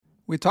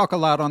We talk a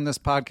lot on this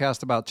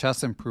podcast about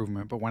chess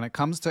improvement, but when it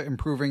comes to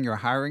improving your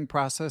hiring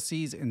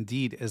processes,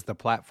 Indeed is the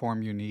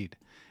platform you need.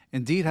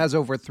 Indeed has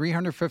over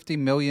 350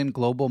 million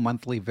global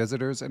monthly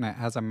visitors, and it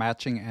has a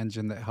matching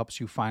engine that helps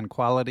you find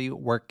quality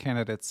work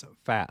candidates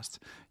fast.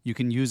 You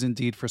can use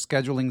Indeed for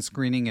scheduling,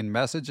 screening, and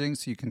messaging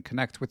so you can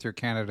connect with your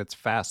candidates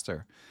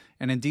faster.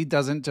 And Indeed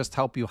doesn't just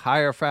help you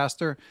hire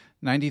faster.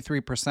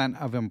 93%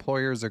 of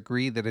employers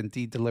agree that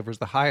Indeed delivers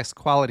the highest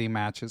quality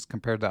matches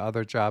compared to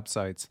other job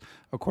sites,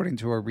 according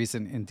to a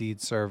recent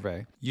Indeed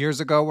survey. Years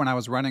ago, when I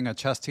was running a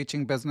chess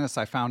teaching business,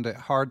 I found it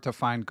hard to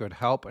find good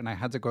help, and I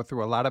had to go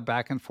through a lot of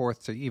back and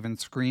forth to even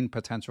screen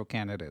potential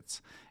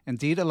candidates.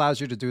 Indeed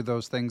allows you to do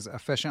those things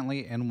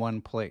efficiently in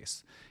one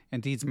place.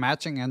 Indeed's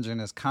matching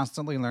engine is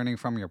constantly learning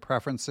from your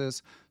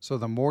preferences, so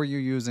the more you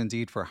use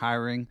Indeed for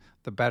hiring,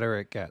 the better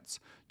it gets.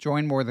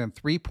 Join more than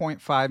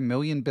 3.5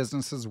 million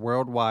businesses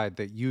worldwide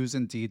that use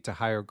Indeed to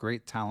hire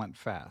great talent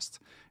fast.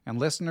 And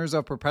listeners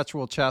of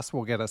Perpetual Chess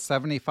will get a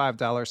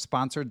 $75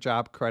 sponsored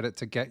job credit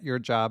to get your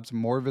jobs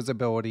more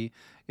visibility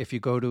if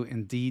you go to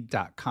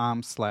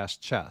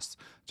Indeed.com/chess.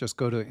 Just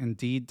go to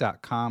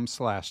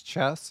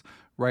Indeed.com/chess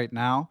right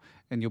now,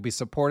 and you'll be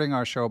supporting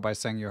our show by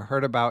saying you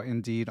heard about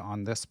Indeed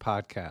on this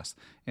podcast.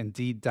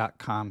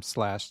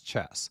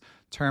 Indeed.com/chess.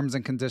 Terms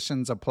and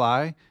conditions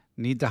apply.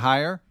 Need to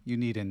hire? You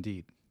need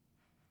Indeed.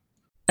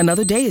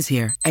 Another day is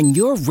here, and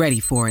you're ready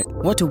for it.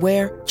 What to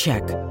wear?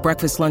 Check.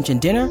 Breakfast, lunch, and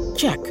dinner?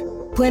 Check.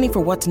 Planning for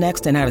what's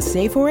next and how to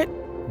save for it?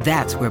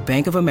 That's where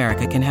Bank of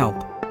America can help.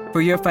 For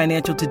your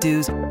financial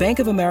to-dos, Bank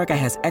of America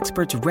has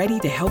experts ready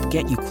to help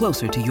get you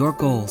closer to your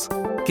goals.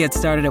 Get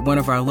started at one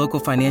of our local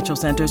financial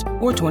centers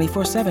or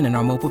 24/7 in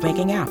our mobile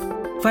banking app.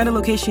 Find a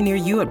location near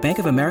you at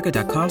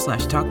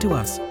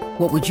bankofamerica.com/talktous.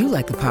 What would you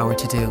like the power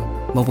to do?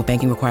 Mobile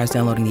banking requires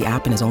downloading the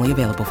app and is only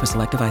available for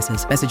select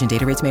devices. Message and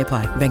data rates may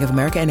apply. Bank of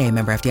America N.A.,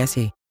 member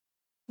FDIC.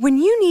 When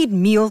you need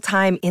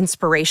mealtime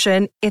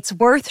inspiration, it's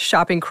worth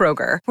shopping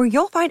Kroger, where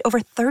you'll find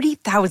over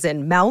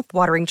 30,000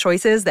 mouth-watering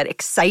choices that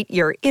excite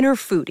your inner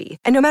foodie.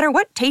 And no matter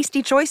what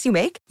tasty choice you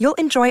make, you'll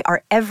enjoy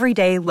our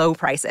everyday low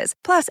prices,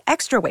 plus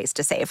extra ways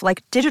to save,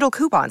 like digital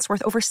coupons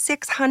worth over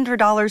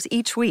 $600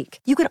 each week.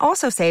 You can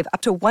also save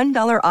up to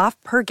 $1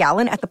 off per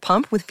gallon at the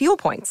pump with fuel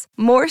points.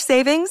 More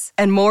savings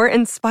and more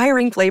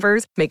inspiring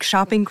flavors make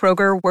shopping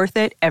Kroger worth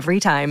it every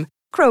time.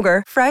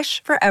 Kroger,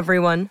 fresh for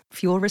everyone.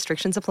 Fuel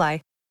restrictions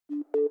apply.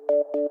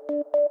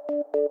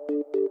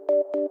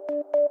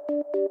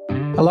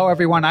 Hello,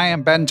 everyone. I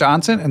am Ben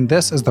Johnson, and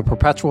this is the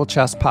Perpetual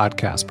Chess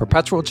Podcast.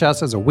 Perpetual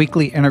Chess is a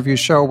weekly interview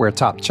show where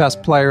top chess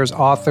players,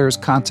 authors,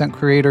 content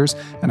creators,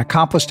 and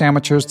accomplished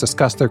amateurs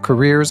discuss their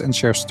careers and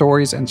share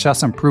stories and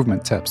chess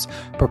improvement tips.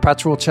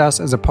 Perpetual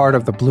Chess is a part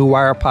of the Blue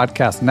Wire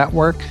Podcast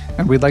Network,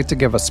 and we'd like to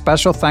give a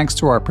special thanks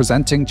to our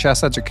presenting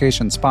chess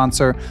education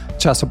sponsor,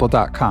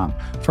 Chessable.com.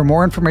 For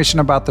more information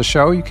about the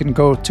show, you can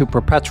go to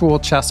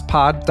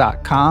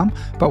perpetualchesspod.com.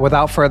 But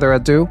without further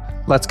ado,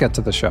 let's get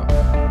to the show.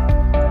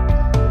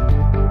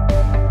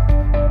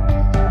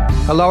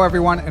 Hello,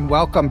 everyone, and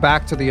welcome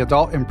back to the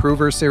Adult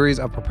Improver series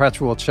of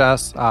Perpetual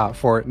Chess.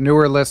 For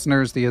newer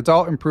listeners, the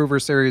Adult Improver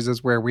series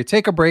is where we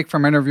take a break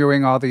from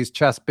interviewing all these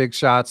chess big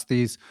shots,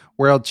 these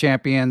world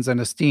champions and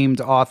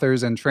esteemed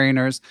authors and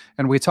trainers,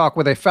 and we talk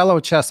with a fellow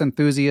chess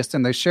enthusiast,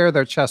 and they share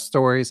their chess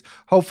stories,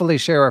 hopefully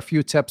share a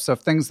few tips of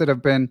things that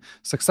have been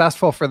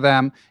successful for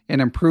them in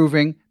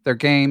improving their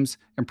games,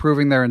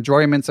 improving their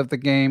enjoyments of the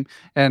game.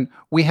 And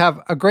we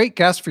have a great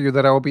guest for you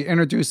that I will be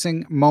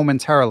introducing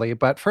momentarily.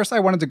 But first, I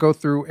wanted to go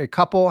through a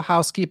couple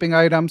housekeeping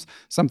items,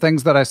 some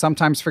things that I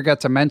sometimes forget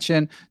to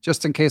mention,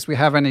 just in case we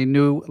have any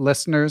new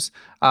listeners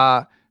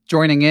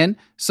joining in.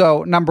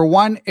 So number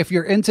one, if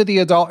you're into the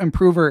Adult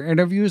Improver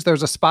interviews,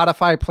 there's a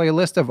Spotify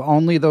playlist of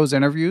only those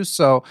interviews.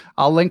 So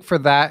I'll link for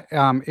that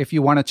if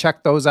you want to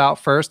check those out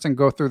first and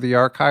go through the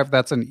archive.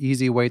 That's an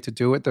easy way to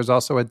do it. There's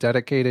also a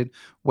dedicated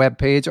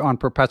webpage on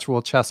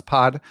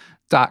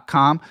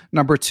perpetualchesspod.com.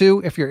 Number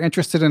two, if you're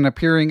interested in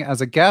appearing as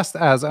a guest,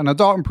 as an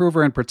Adult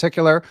Improver in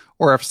particular,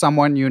 or if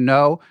someone you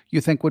know you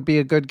think would be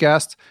a good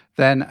guest,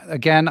 then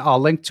again, I'll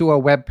link to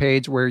a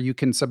webpage where you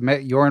can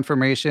submit your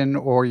information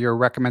or your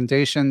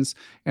recommendations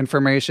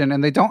information,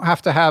 and they don't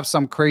have to have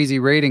some crazy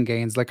rating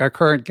gains like our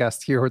current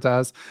guest here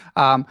does.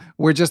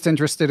 We're just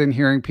interested in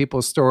hearing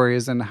people's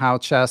stories and how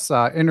chess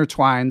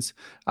intertwines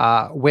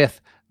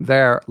with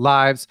their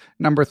lives.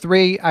 Number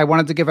three, I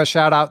wanted to give a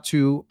shout out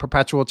to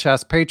Perpetual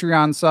Chess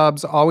Patreon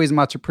subs. Always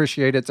much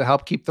appreciated to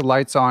help keep the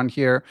lights on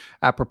here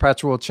at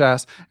Perpetual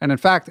Chess. And in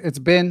fact, it's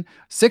been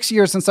 6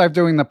 years since I've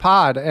doing the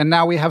pod, and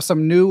now we have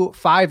some new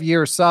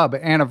 5-year sub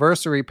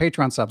anniversary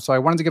Patreon subs. So I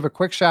wanted to give a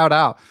quick shout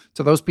out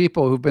to those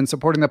people who've been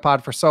supporting the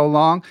pod for so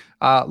long.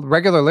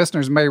 Regular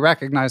listeners may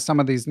recognize some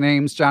of these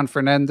names: John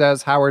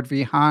Fernandez, Howard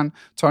V. Hahn,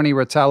 Tony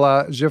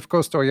Rotella,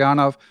 Zhivko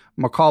Stoyanov,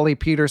 Macaulay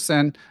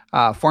Peterson,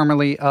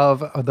 formerly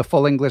of the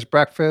Full English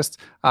Breakfast,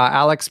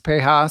 Alex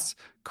Pejas,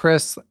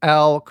 Chris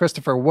L.,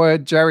 Christopher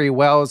Wood, Jerry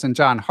Wells, and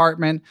John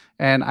Hartman.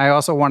 And I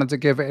also wanted to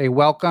give a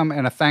welcome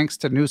and a thanks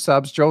to new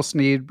subs: Joel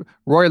Sneed,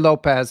 Roy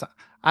Lopez,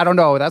 I don't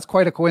know. That's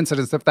quite a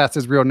coincidence if that's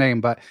his real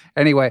name. But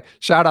anyway,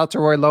 shout out to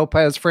Roy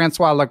Lopez,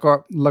 Francois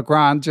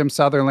Legrand, Jim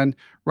Sutherland,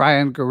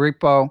 Ryan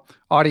Garipo,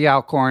 Audie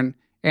Alcorn,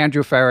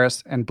 Andrew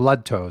Ferris, and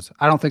Blood Toes.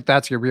 I don't think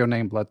that's your real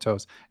name, Blood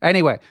Toes.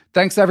 Anyway,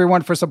 thanks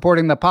everyone for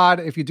supporting the pod.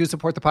 If you do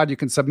support the pod, you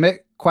can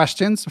submit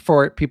questions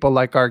for people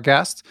like our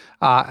guests,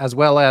 as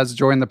well as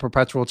join the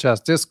Perpetual Chess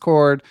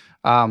Discord.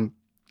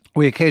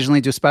 We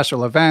occasionally do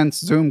special events,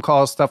 Zoom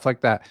calls, stuff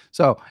like that.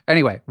 So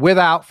anyway,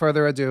 without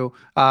further ado,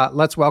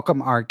 let's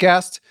welcome our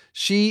guest.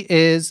 She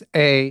is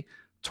a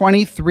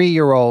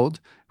 23-year-old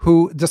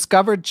who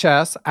discovered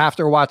chess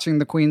after watching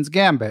The Queen's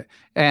Gambit.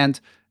 And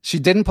she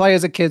didn't play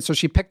as a kid, so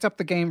she picked up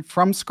the game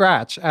from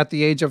scratch at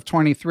the age of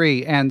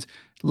 23. And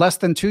less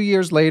than 2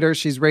 years later,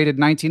 she's rated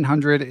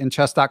 1900 in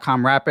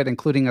Chess.com Rapid,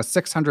 including a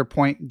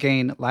 600-point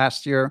gain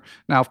last year.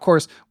 Now, of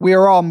course, we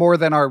are all more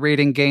than our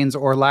rating gains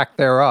or lack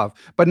thereof.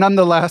 But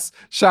nonetheless,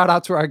 shout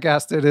out to our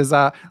guest. It is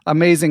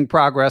amazing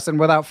progress. And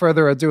without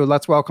further ado,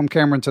 let's welcome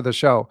Cameron to the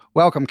show.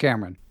 Welcome,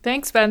 Cameron.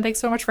 Thanks, Ben.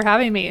 Thanks so much for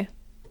having me.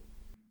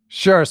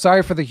 Sure.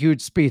 Sorry for the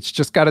huge speech.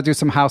 Just got to do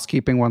some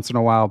housekeeping once in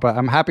a while, but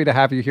I'm happy to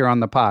have you here on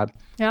the pod.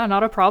 Yeah,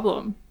 not a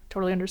problem.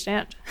 Totally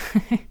understand.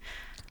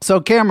 So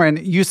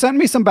Cameron, you sent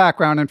me some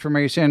background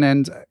information,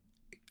 and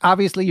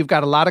obviously you've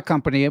got a lot of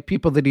company of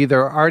people that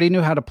either already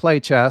knew how to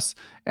play chess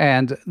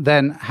and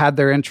then had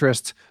their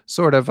interest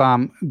sort of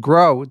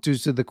grow due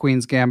to the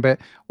Queen's Gambit,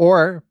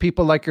 or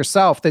people like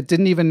yourself that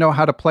didn't even know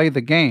how to play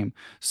the game.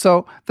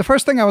 So the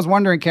first thing I was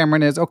wondering,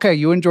 Cameron, is, okay,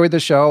 you enjoyed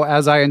the show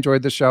as I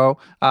enjoyed the show.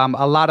 A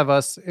lot of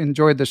us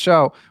enjoyed the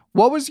show.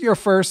 What was your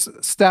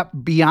first step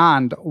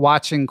beyond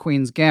watching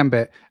Queen's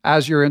Gambit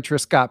as your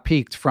interest got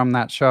piqued from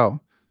that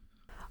show?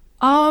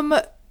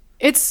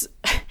 It's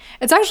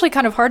actually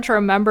kind of hard to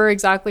remember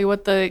exactly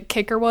what the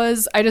kicker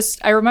was.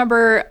 I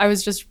remember I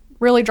was just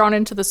really drawn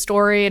into the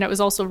story, and it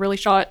was also really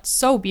shot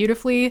so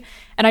beautifully.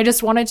 And I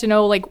just wanted to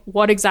know like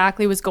what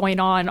exactly was going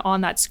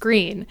on that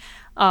screen,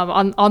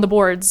 on the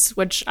boards,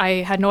 which I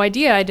had no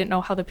idea. I didn't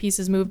know how the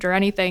pieces moved or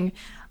anything.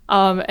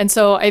 And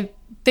so I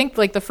think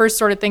like the first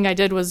sort of thing I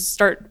did was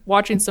start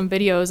watching some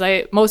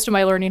videos. Most of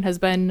my learning has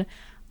been,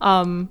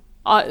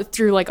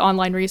 through like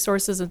online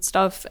resources and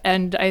stuff.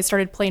 And I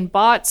started playing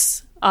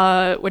bots,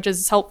 which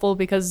is helpful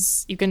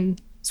because you can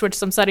switch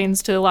some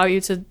settings to allow you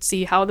to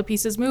see how the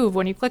pieces move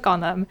when you click on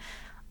them.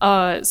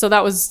 So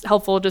that was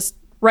helpful just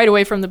right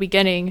away from the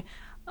beginning.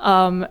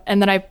 And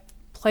then I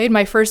played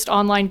my first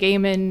online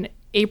game in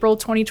April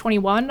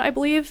 2021, I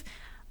believe.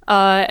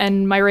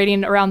 And my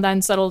rating around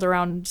then settled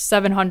around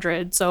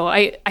 700. So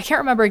I can't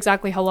remember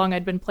exactly how long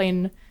I'd been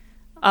playing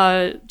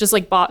just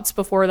like bots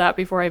before that,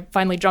 before I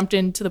finally jumped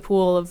into the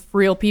pool of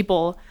real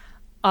people.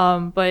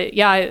 But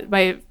yeah,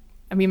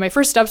 my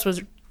first steps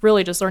was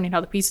really just learning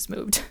how the pieces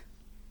moved.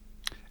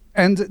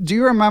 And do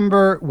you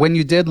remember when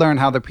you did learn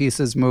how the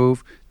pieces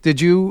move,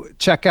 did you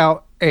check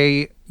out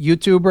a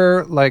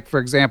YouTuber? Like, for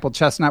example,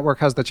 Chess Network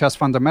has the Chess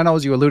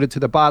Fundamentals. You alluded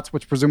to the bots,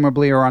 which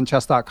presumably are on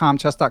Chess.com.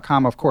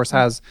 Chess.com, of course,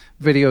 has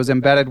videos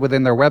embedded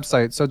within their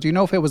website. So do you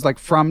know if it was like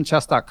from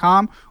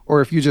Chess.com,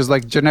 or if you just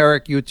like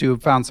generic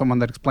YouTube found someone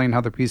that explained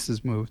how the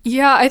pieces moved?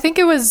 Yeah, I think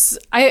it was,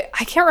 I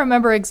can't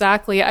remember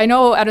exactly. I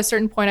know at a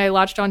certain point I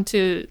latched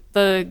onto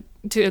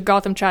to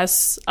Gotham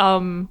Chess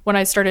when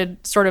I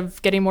started sort of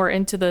getting more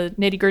into the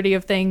nitty-gritty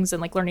of things and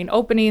like learning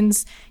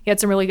openings. He had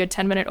some really good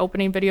 10-minute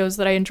opening videos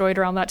that I enjoyed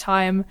around that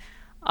time.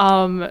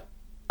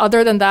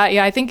 Other than that,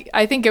 yeah, I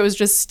think it was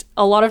just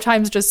a lot of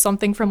times just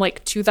something from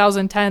like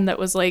 2010 that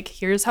was like,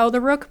 here's how the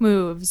rook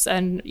moves,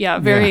 and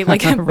very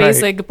like a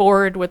basic right.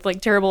 board with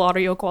like terrible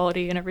audio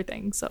quality and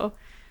everything. So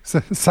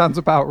sounds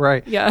about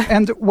right. Yeah.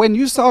 And when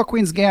you saw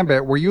Queen's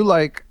Gambit, were you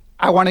like,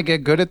 I want to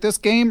get good at this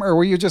game? Or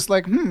were you just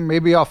like,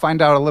 maybe I'll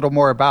find out a little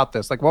more about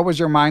this? Like, what was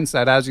your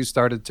mindset as you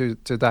started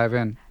to dive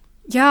in?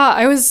 Yeah,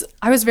 I was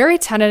very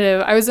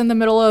tentative. I was in the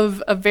middle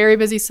of a very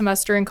busy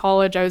semester in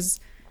college. I was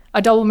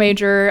a double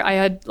major. I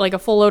had like a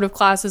full load of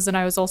classes, and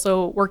I was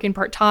also working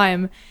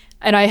part-time.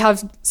 And I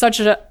have such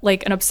an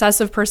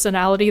obsessive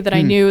personality that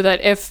I knew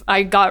that if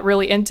I got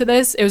really into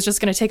this, it was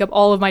just going to take up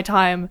all of my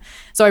time.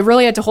 So I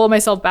really had to hold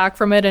myself back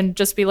from it and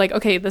just be like,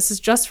 okay, this is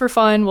just for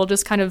fun. We'll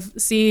just kind of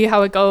see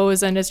how it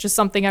goes. And it's just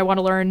something I want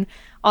to learn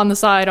on the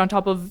side on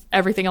top of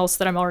everything else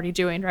that I'm already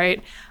doing,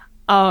 right?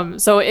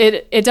 So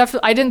it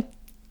definitely, I didn't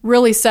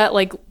really set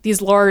like these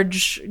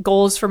large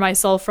goals for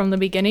myself from the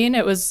beginning.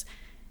 It was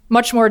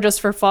much more just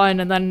for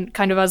fun. And then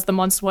kind of as the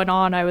months went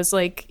on, I was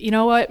like, you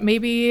know what,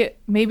 maybe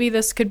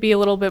this could be a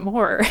little bit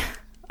more.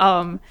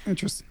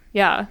 Interesting.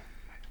 Yeah.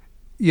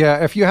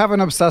 Yeah, if you have an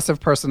obsessive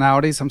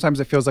personality, sometimes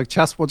it feels like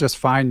chess will just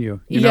find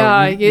you. You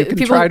can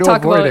people try to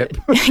talk avoid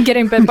about it.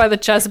 Getting bit by the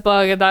chess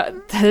bug, and that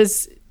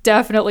is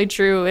definitely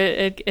true.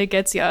 It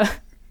gets you.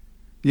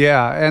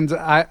 Yeah, and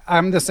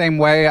I'm the same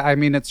way. I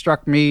mean, it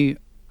struck me,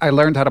 I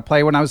learned how to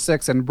play when I was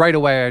 6, and right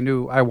away I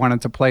knew I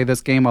wanted to play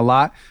this game a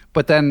lot.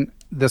 But then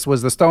this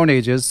was the Stone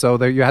Ages, so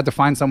that you had to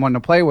find someone to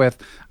play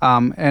with.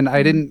 And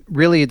I didn't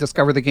really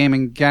discover the game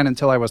again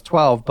until I was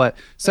 12. But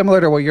similar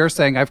to what you're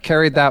saying, I've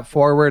carried that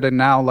forward. And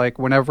now, like,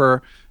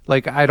 whenever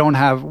Like I don't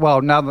have,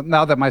 well, now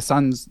that my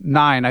son's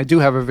 9, I do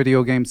have a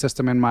video game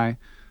system in my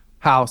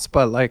house,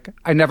 but like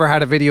I never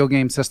had a video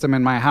game system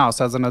in my house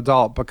as an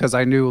adult because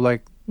I knew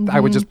like I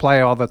would just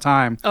play all the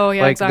time. Oh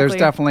yeah, like exactly.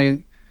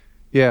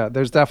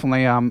 there's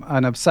definitely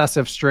an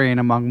obsessive strain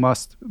among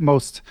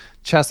most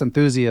chess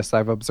enthusiasts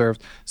I've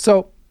observed.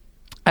 So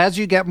as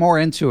you get more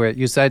into it,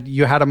 you said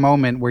you had a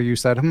moment where you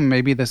said,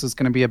 maybe this is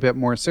going to be a bit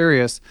more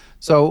serious.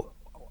 So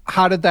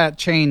how did that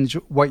change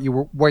what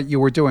you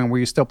were doing? Were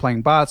you still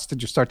playing bots?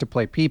 Did you start to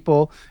play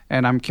people?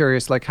 And I'm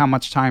curious, like how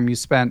much time you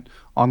spent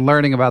on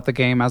learning about the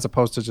game as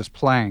opposed to just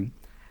playing.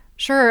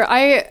 Sure.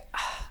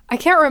 I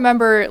can't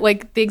remember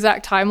like the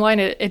exact timeline.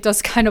 It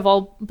does kind of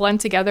all blend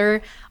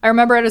together. I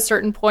remember at a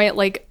certain point,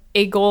 like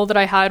a goal that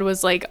I had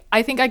was like,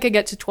 I think I could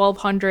get to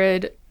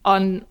 1200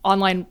 on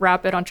online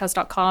rapid on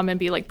chess.com and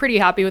be like pretty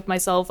happy with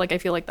myself. Like I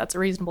feel like that's a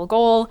reasonable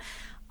goal.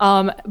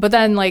 But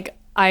then like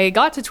I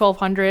got to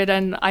 1200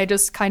 and I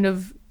just kind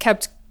of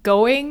kept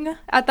going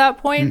at that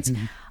point.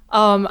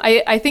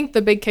 I think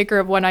the big kicker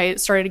of when I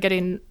started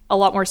getting a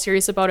lot more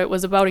serious about it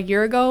was about a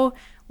year ago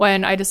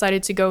when I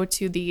decided to go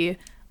to the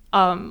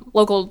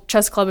local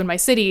chess club in my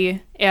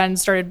city and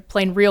started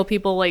playing real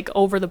people like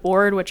over the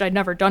board, which I'd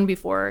never done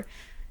before.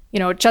 You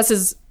know, chess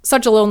is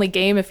such a lonely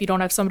game if you don't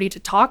have somebody to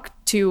talk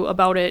to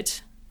about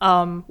it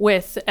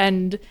with.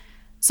 And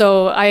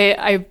so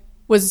I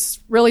was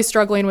really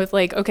struggling with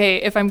like, okay,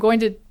 if I'm going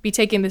to be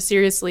taking this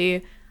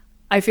seriously,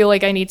 I feel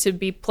like I need to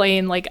be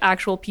playing like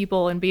actual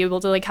people and be able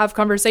to like have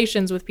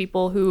conversations with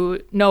people who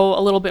know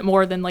a little bit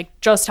more than like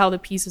just how the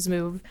pieces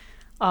move.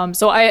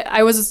 So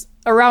I was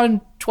around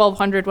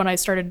 1200 when I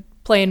started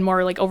playing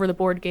more like over the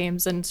board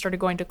games and started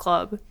going to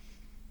club.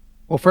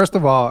 Well, first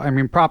of all, I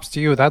mean, props to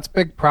you. That's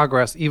big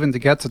progress even to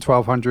get to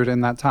 1200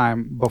 in that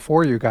time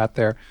before you got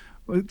to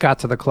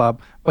the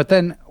club. But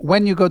then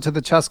when you go to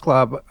the chess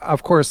club,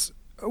 of course,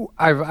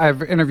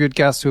 I've interviewed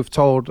guests who've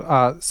told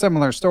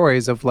similar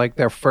stories of like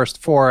their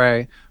first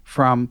foray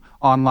from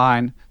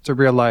online to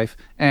real life.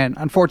 And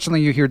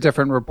unfortunately, you hear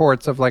different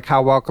reports of like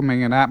how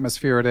welcoming an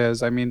atmosphere it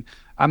is. I mean,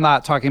 I'm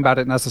not talking about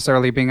it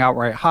necessarily being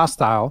outright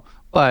hostile,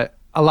 but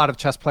a lot of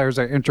chess players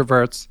are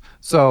introverts.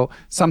 So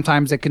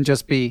sometimes it can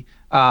just be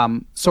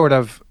sort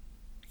of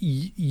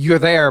you're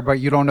there, but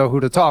you don't know who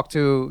to talk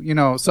to, you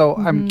know. So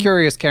I'm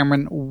curious,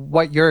 Cameron,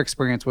 what your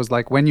experience was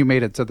like when you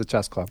made it to the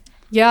chess club.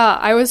 Yeah,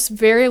 I was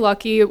very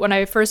lucky when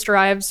I first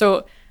arrived.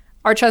 So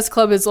our chess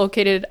club is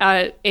located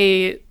at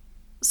a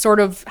sort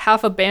of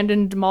half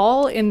abandoned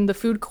mall in the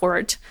food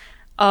court.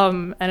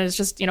 And it's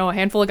just, you know, a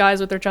handful of guys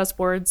with their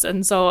chessboards.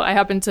 And so I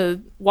happened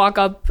to walk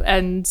up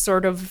and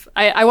sort of,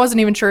 I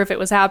wasn't even sure if it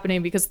was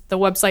happening because the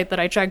website that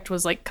I checked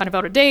was like kind of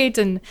out of date.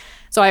 And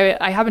so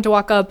I happened to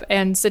walk up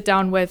and sit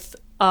down with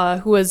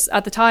who was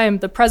at the time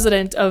the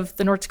president of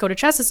the North Dakota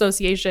Chess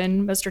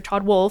Association, Mr.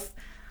 Todd Wolf.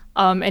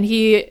 And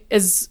he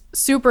is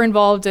super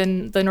involved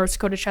in the North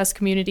Dakota chess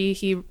community.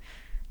 He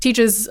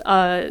teaches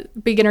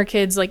beginner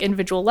kids like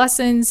individual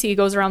lessons. He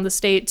goes around the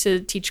state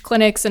to teach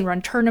clinics and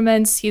run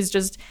tournaments. He's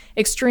just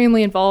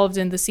extremely involved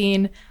in the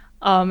scene.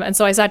 And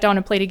so I sat down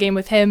and played a game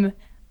with him.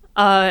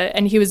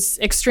 And he was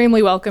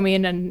extremely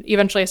welcoming. And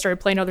eventually I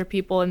started playing other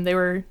people and they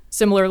were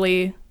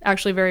similarly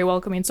actually very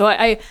welcoming. So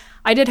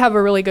I did have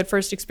a really good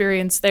first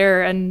experience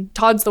there. And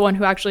Todd's the one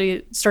who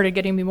actually started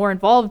getting me more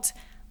involved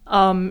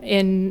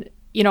in,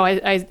 you know,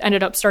 I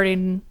ended up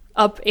starting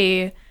up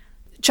a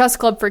chess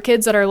club for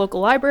kids at our local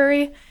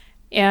library.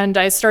 And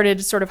I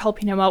started sort of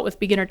helping him out with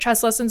beginner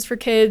chess lessons for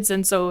kids.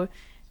 And so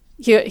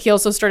he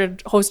also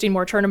started hosting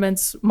more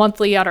tournaments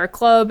monthly at our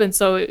club. And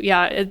so,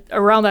 yeah,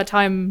 around that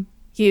time,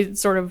 he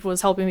sort of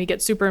was helping me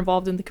get super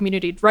involved in the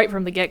community right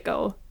from the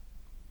get-go.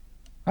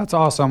 That's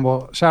awesome.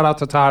 Well, shout out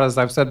to Todd. As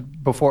I've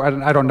said before,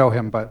 I don't know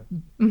him, but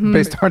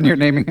based on your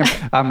naming him,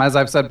 as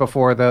I've said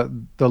before,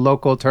 the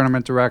local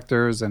tournament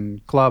directors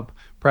and club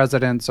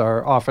presidents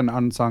are often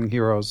unsung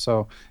heroes.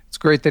 So it's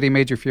great that he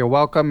made you feel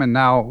welcome. And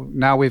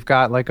now we've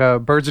got like a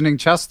burgeoning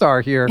chess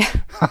star here,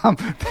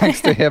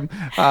 thanks to him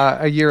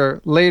a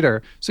year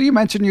later. So you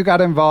mentioned you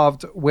got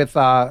involved with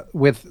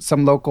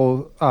some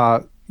local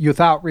youth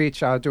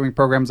outreach, doing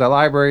programs at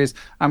libraries.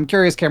 I'm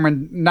curious,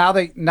 Cameron, now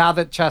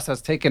that chess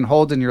has taken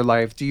hold in your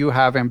life, do you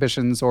have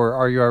ambitions or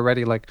are you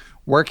already like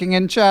working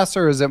in chess,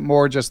 or is it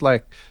more just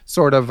like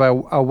sort of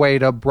a way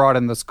to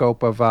broaden the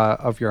scope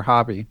of your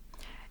hobby?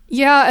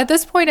 Yeah, at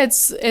this point,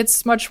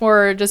 it's much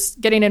more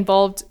just getting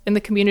involved in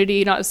the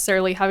community, not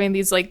necessarily having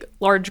these like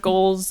large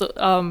goals,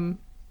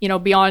 you know,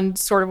 beyond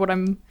sort of what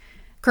I'm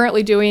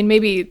currently doing.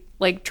 Maybe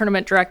like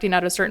tournament directing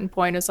at a certain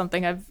point is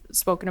something I've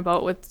spoken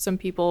about with some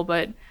people,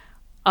 but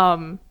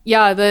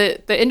yeah,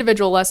 the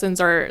individual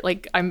lessons are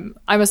like I'm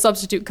a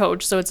substitute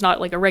coach, so it's not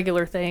like a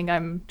regular thing.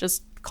 I'm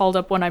just called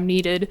up when I'm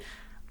needed,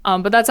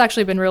 but that's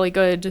actually been really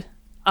good,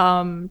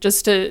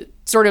 just to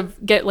sort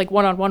of get like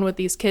one-on-one with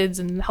these kids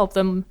and help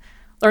them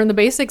learn the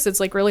basics. It's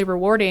like really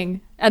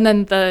rewarding. And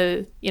then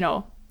the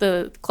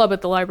club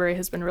at the library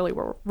has been really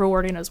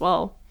rewarding as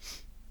well.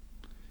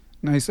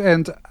 Nice.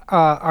 And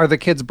are the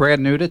kids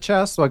brand new to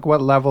chess? Like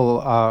what level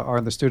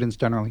are the students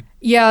generally?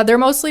 Yeah, they're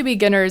mostly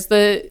beginners.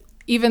 The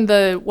even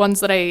the ones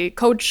that I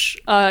coach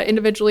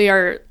individually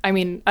are, I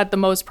mean, at the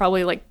most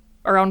probably like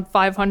around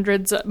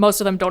 500s.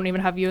 Most of them don't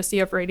even have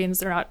USCF ratings.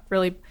 They're not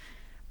really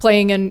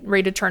playing in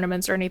rated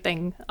tournaments or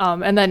anything.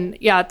 And then,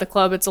 yeah, at the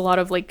club, it's a lot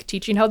of like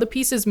teaching how the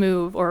pieces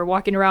move or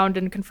walking around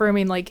and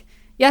confirming like,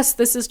 yes,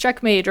 this is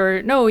checkmate,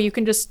 or no, you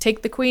can just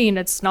take the queen.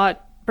 It's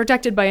not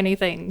protected by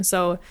anything.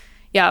 So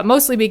yeah,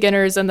 mostly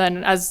beginners. And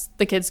then as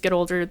the kids get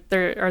older,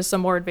 there are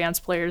some more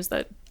advanced players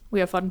that we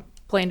have fun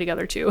playing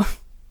together too.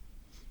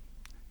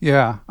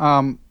 Yeah.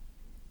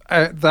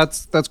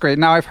 That's great.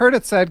 Now I've heard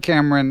it said,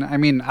 Cameron, I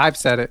mean, I've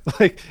said it,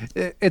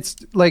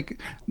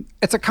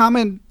 it's a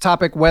common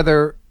topic,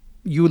 whether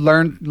you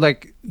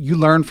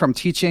learn from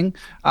teaching.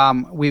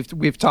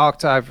 We've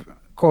talked, I've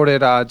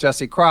quoted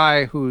Jesse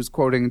Cry, who's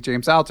quoting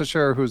James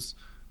Altucher, who's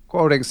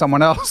quoting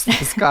someone else,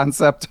 this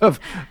concept of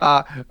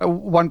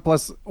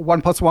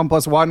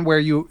 1+1+1+1, where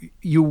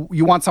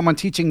you want someone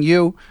teaching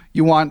you,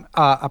 you want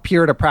a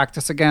peer to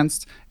practice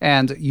against,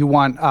 and you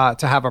want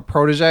to have a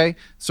protege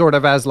sort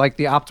of as like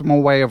the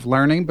optimal way of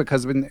learning,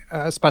 because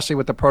especially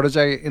with the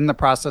protege in the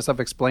process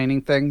of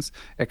explaining things,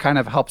 it kind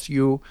of helps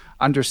you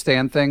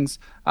understand things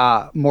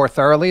more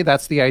thoroughly.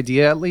 That's the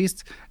idea, at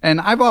least.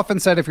 And I've often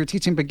said, if you're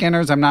teaching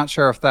beginners, I'm not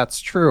sure if that's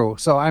true.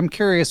 So I'm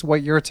curious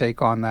what your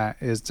take on that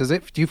is.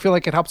 Do you feel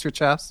like it helps your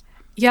chess?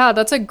 Yeah,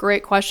 that's a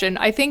great question.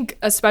 I think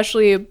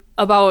especially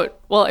about,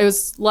 well, it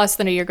was less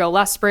than a year ago,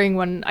 last spring,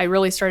 when I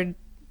really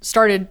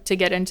started to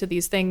get into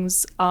these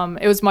things.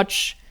 It was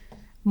much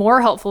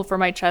more helpful for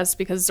my chess,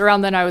 because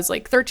around then I was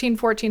like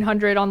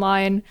 1400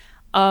 online.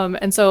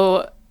 And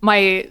so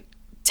my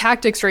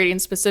tactics rating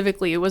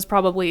specifically was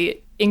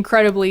probably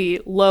incredibly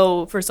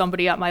low for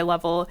somebody at my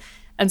level.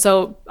 And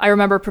so I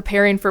remember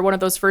preparing for one of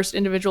those first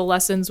individual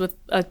lessons with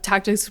a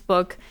tactics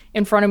book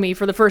in front of me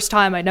for the first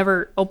time. I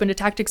never opened a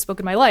tactics book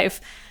in my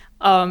life.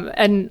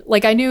 And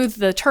like, I knew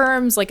the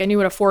terms, like I knew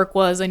what a fork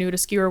was, I knew what a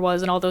skewer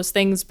was and all those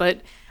things,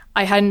 but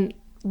I hadn't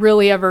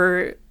really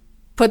ever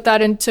put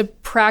that into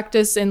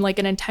practice in like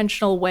an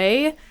intentional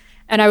way.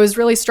 And I was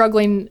really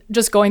struggling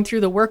just going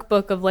through the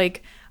workbook of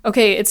like,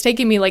 okay, it's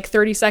taking me like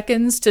 30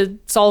 seconds to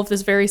solve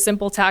this very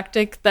simple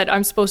tactic that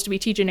I'm supposed to be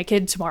teaching a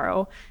kid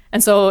tomorrow.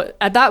 And so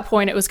at that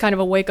point, it was kind of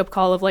a wake up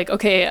call of like,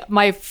 okay,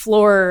 my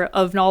floor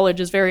of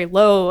knowledge is very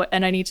low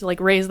and I need to like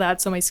raise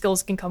that so my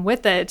skills can come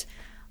with it.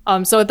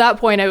 So at that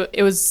point,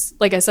 it was,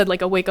 like I said,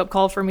 like a wake up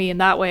call for me in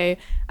that way.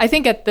 I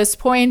think at this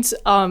point,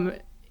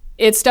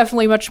 it's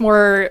definitely much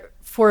more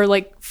for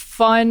like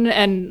fun,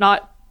 and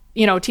not,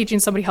 teaching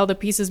somebody how the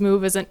pieces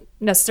move isn't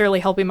necessarily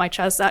helping my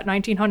chess at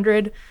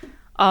 1900.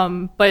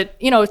 But,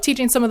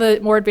 teaching some of the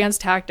more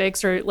advanced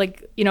tactics, or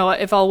like,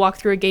 if I'll walk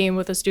through a game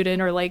with a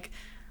student, or like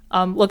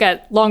look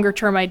at longer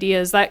term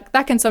ideas,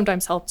 that can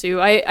sometimes help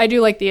too. I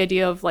do like the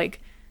idea of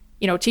like,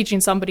 teaching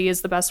somebody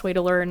is the best way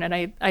to learn.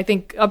 And I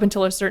think up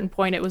until a certain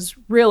point, it was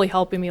really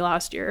helping me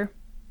last year.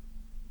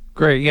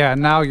 Great. Yeah.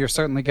 Now you're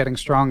certainly getting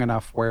strong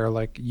enough where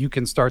like you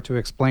can start to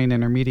explain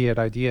intermediate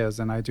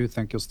ideas. And I do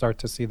think you'll start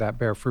to see that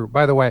bear fruit.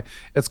 By the way,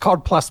 it's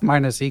called plus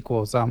minus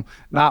equals,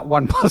 not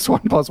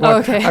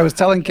 1+1+1. Okay. I was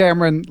telling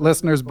Cameron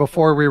listeners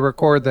before we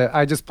record that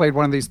I just played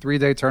one of these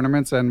 3-day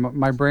tournaments and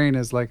my brain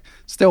is like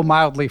still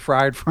mildly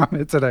fried from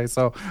it today.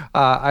 So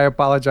I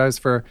apologize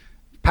for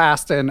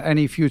past and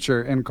any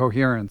future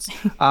incoherence.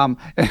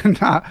 And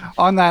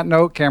on that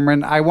note,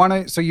 Cameron,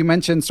 so you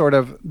mentioned sort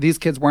of these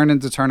kids weren't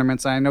into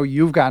tournaments. I know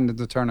you've gotten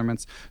into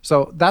tournaments.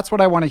 So that's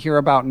what I want to hear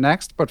about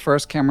next. But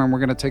first, Cameron, we're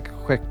going to take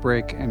a quick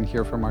break and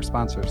hear from our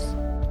sponsors.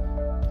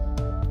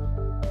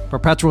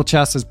 Perpetual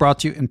Chess is brought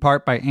to you in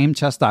part by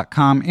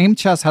aimchess.com.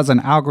 Aimchess has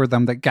an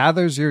algorithm that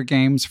gathers your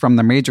games from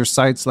the major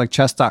sites like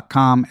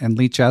chess.com and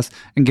Lichess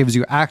and gives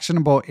you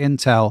actionable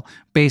intel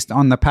based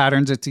on the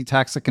patterns it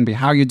detects. It can be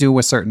how you do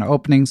with certain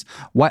openings,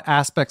 what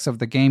aspects of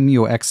the game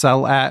you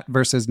excel at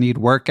versus need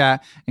work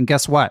at. And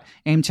guess what?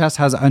 Aimchess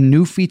has a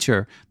new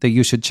feature that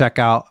you should check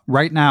out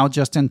right now,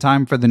 just in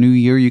time for the new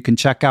year. You can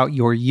check out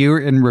your year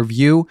in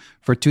review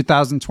for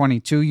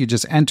 2022. You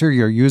just enter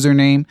your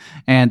username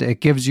and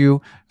it gives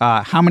you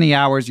how many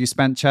hours you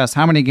spent chess,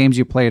 how many games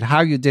you played,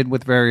 how you did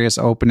with various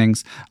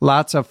openings.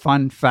 Lots of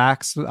fun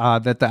facts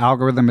that the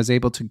algorithm is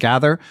able to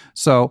gather.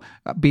 So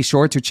be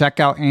sure to check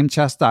out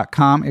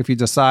aimchess.com. If you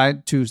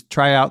decide to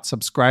try out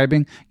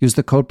subscribing, use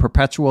the code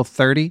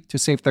perpetual30 to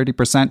save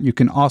 30%. You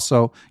can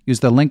also use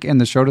the link in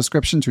the show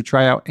description to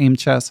try out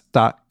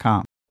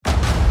aimchess.com.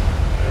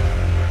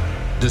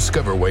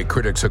 Discover why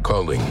critics are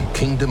calling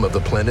Kingdom of the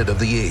Planet of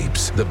the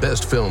Apes the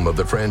best film of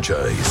the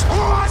franchise.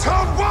 What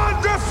a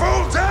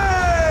wonderful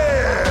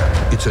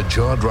day! It's a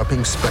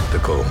jaw-dropping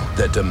spectacle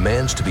that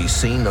demands to be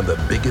seen on the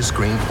biggest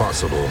screen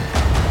possible.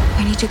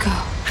 We need to go.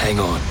 Hang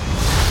on.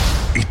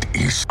 It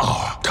is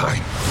our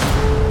time.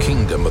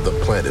 Kingdom of the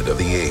Planet of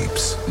the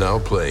Apes. Now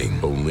playing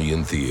only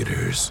in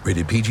theaters.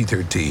 Rated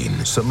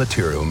PG-13. Some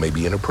material may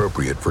be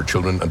inappropriate for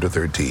children under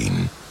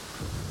 13.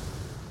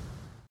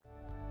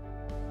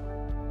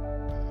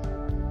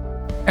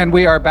 And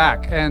we are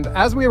back. And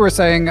as we were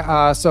saying,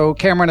 so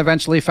Cameron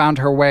eventually found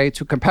her way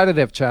to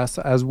competitive chess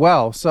as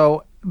well.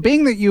 So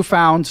being that you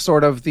found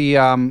sort of the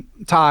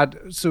Todd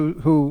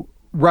who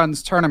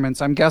runs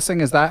tournaments, I'm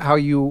guessing, is that how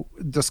you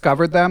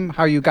discovered them,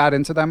 how you got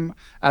into them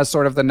as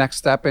sort of the next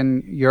step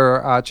in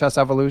your chess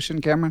evolution,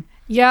 Cameron?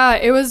 Yeah,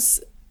 it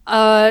was.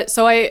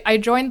 So I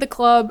joined the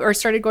club, or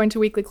started going to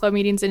weekly club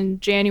meetings in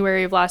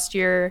January of last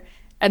year.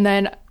 And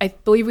then I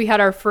believe we had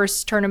our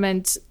first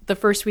tournament the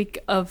first week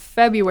of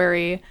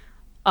February.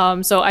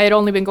 So I had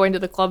only been going to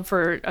the club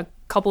for a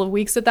couple of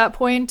weeks at that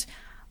point.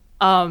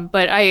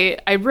 But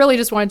I really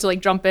just wanted to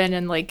like jump in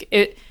and like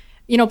it,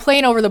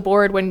 playing over the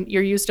board when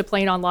you're used to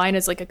playing online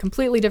is like a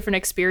completely different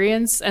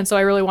experience. And so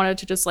I really wanted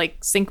to just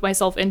like sink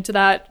myself into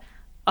that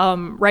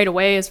right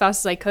away as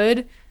fast as I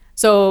could.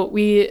 So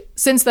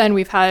since then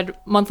we've had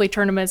monthly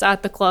tournaments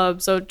at the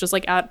club. So just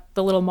like at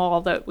the little mall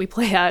that we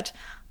play at.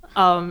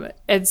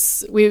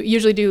 We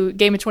usually do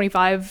game of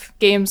 25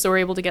 games, so we're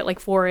able to get like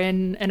 4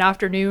 in an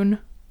afternoon,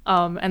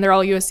 and they're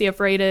all USCF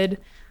rated.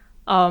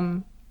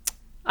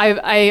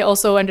 I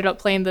also ended up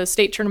playing the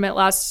state tournament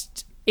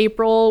last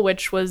April,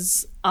 which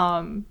was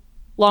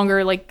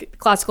longer, like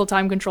classical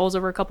time controls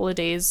over a couple of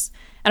days,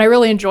 and I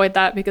really enjoyed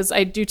that because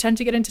I do tend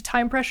to get into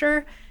time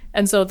pressure,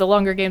 and so the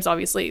longer games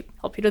obviously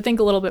help you to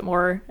think a little bit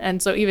more.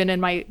 And so even in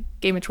my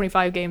game of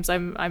 25 games,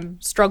 I'm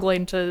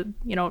struggling to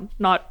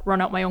not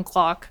run out my own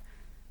clock.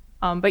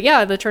 But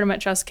yeah, the tournament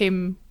chess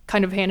came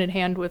kind of hand in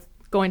hand with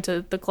going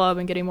to the club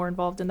and getting more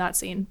involved in that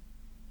scene.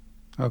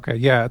 Okay,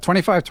 yeah,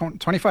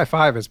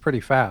 25-5 is pretty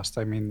fast.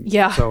 I mean,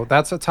 yeah. So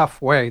that's a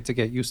tough way to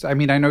get used to. I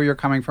mean, I know you're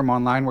coming from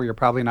online where you're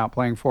probably not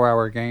playing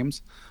 4-hour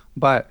games,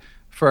 but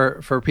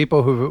for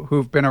people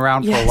who've been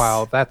around for a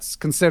while, that's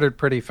considered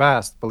pretty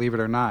fast, believe it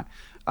or not.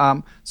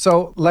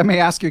 So let me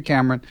ask you,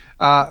 Cameron,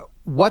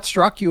 what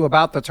struck you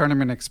about the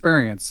tournament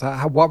experience?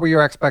 What were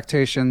your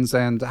expectations,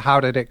 and how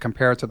did it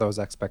compare to those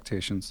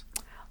expectations?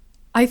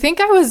 I think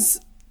I was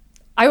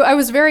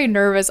very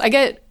nervous. I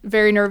get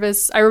very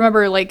nervous. I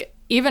remember like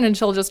even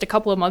until just a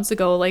couple of months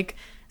ago, like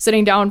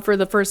sitting down for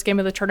the first game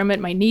of the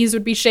tournament, my knees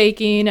would be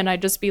shaking and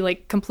I'd just be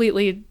like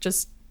completely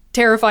just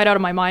terrified out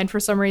of my mind for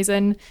some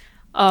reason.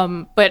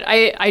 But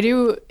I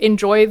do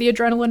enjoy the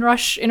adrenaline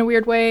rush in a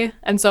weird way.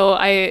 And so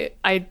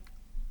I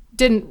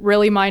didn't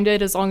really mind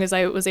it as long as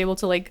I was able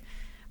to like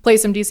play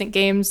some decent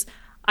games.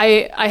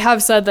 I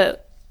have said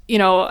that,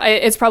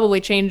 it's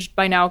probably changed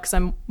by now because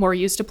I'm more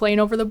used to playing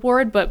over the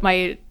board, but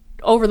my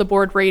over the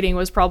board rating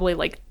was probably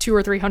like 200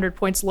 or 300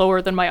 points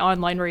lower than my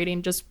online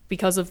rating just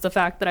because of the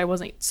fact that I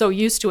wasn't so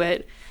used to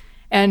it.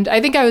 And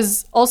I think I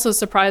was also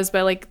surprised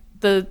by like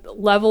the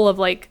level of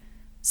like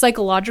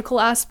psychological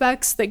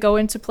aspects that go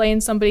into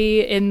playing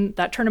somebody in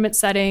that tournament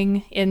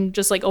setting, in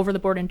just like over the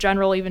board in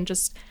general, even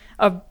just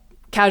a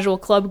casual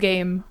club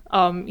game.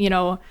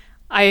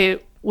 I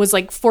was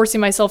like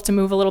forcing myself to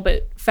move a little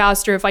bit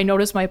faster if I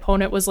noticed my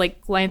opponent was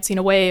like glancing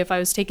away, if I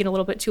was taking a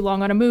little bit too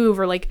long on a move,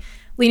 or like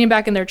leaning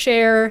back in their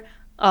chair.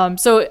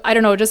 So I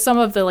don't know, just some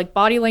of the like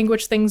body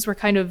language things were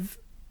kind of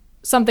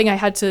something I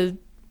had to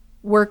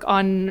work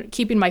on,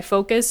 keeping my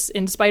focus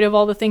in spite of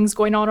all the things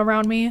going on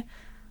around me.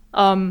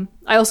 I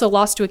also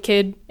lost to a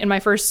kid in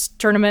my first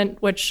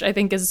tournament, which I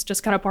think is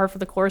just kind of par for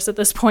the course at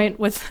this point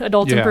with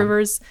adult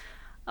improvers.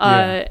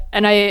 And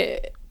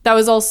that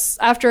was all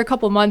after a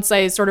couple months.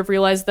 I sort of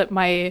realized that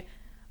my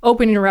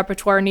opening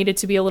repertoire needed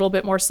to be a little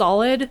bit more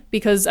solid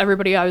because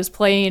everybody I was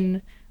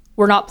playing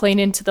were not playing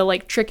into the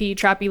like tricky,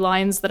 trappy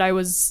lines that I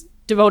was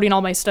devoting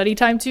all my study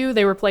time to.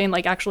 They were playing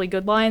like actually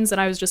good lines, and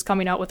I was just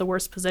coming out with a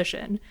worse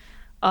position.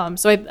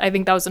 So I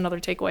think that was another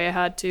takeaway I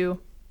had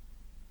too.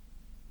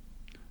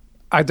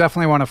 I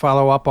definitely want to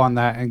follow up on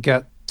that and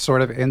get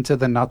sort of into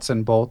the nuts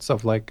and bolts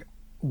of like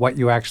what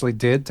you actually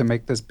did to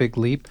make this big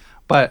leap.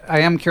 But I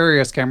am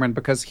curious, Cameron,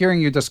 because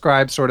hearing you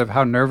describe sort of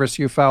how nervous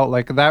you felt,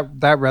 like that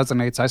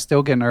resonates. I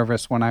still get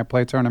nervous when I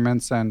play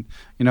tournaments, and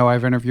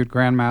I've interviewed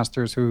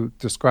grandmasters who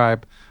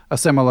describe a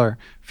similar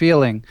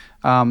feeling.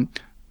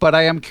 But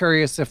I am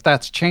curious if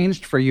that's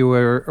changed for you,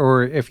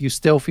 or if you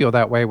still feel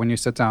that way when you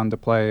sit down to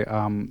play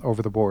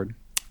over the board.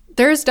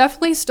 There's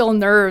definitely still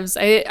nerves.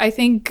 I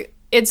think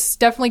it's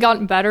definitely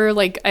gotten better.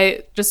 Like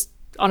I just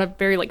on a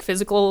very like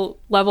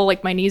physical level,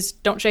 like my knees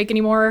don't shake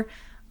anymore.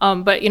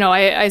 But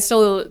I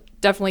still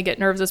definitely get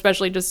nerves,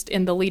 especially just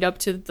in the lead up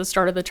to the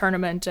start of the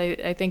tournament.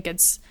 I think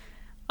it's,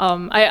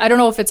 I don't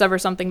know if it's ever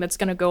something that's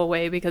going to go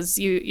away, because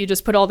you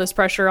just put all this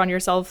pressure on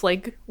yourself,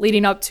 like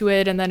leading up to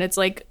it. And then it's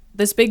like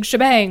this big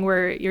shebang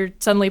where you're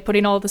suddenly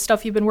putting all the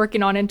stuff you've been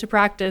working on into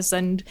practice,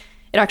 and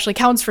it actually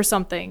counts for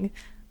something.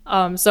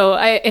 So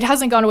it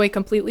hasn't gone away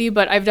completely,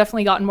 but I've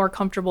definitely gotten more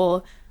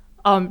comfortable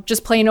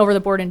just playing over the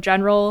board in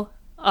general.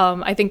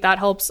 I think that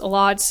helps a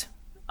lot.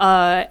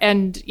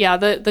 And yeah,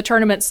 the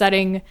tournament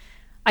setting,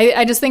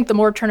 I just think the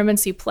more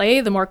tournaments you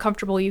play, the more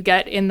comfortable you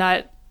get in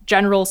that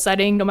general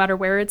setting, no matter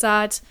where it's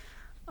at.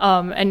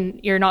 And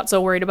you're not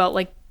so worried about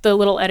like the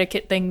little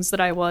etiquette things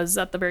that I was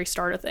at the very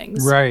start of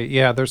things. Right.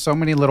 Yeah. There's so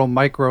many little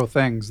micro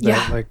things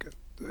that like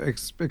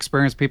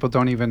experienced people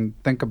don't even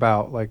think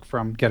about, like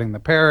from getting the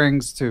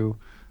pairings to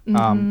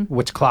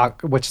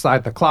which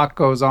side the clock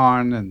goes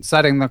on, and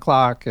setting the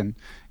clock, and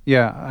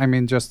Yeah, I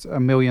mean, just a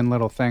million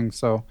little things.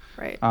 So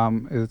Right.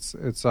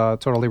 it's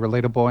totally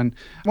relatable. And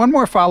one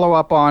more follow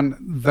up on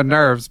the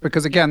nerves,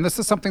 because again, this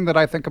is something that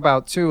I think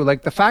about too.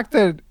 Like the fact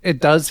that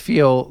it does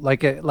feel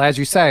like it, as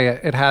you say,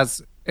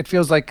 it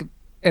feels like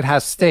it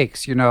has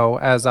stakes. You know,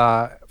 as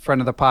a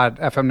friend of the pod,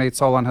 FM Nate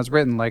Solon, has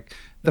written, like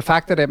the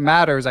fact that it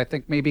matters, I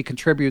think maybe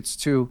contributes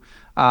to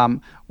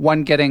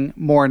one getting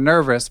more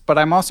nervous. But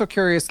I'm also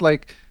curious,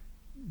 like,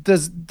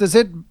 does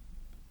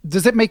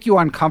it make you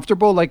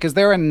uncomfortable? Like, is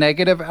there a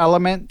negative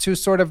element to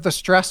sort of the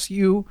stress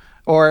you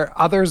or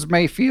others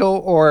may feel?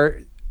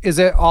 Or is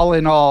it all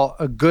in all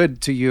a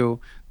good to you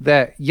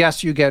that,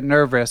 yes, you get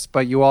nervous,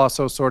 but you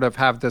also sort of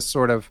have this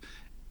sort of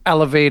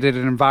elevated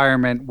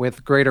environment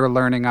with greater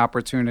learning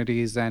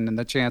opportunities and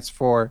the chance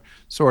for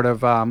sort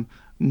of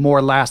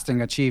more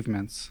lasting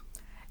achievements?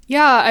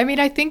 Yeah, I mean,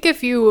 I think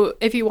if you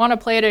want to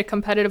play at a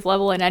competitive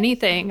level in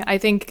anything, I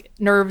think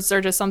nerves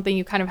are just something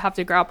you kind of have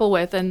to grapple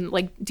with, and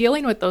like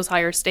dealing with those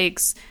higher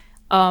stakes.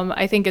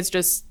 I think it's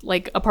just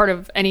like a part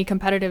of any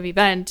competitive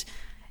event.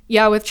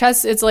 Yeah, with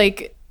chess, it's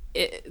like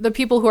the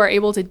people who are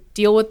able to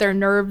deal with their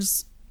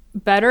nerves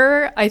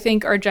better, I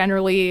think, are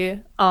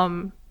generally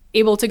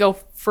able to go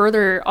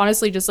further.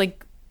 Honestly, just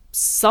like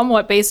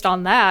somewhat based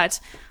on that.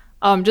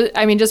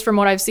 Just from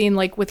what I've seen,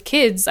 like with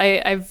kids,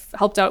 I've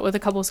helped out with a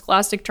couple of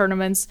Scholastic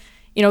tournaments.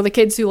 You know, the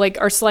kids who like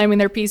are slamming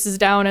their pieces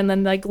down and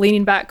then like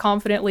leaning back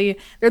confidently,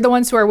 they're the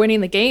ones who are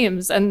winning the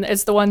games. And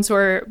it's the ones who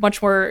are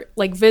much more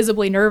like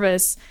visibly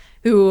nervous,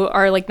 who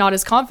are like not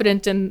as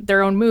confident in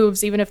their own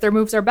moves, even if their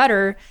moves are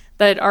better,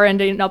 that are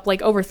ending up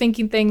like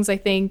overthinking things, I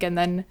think. And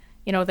then,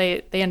 you know,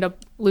 they end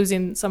up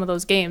losing some of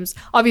those games.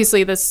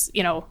 Obviously, this,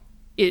 you know,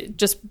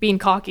 just being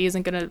cocky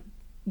isn't going to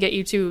get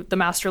you to the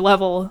master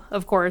level,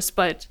 of course,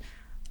 but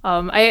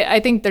I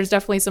think there's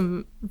definitely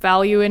some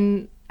value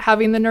in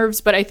having the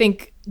nerves, but I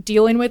think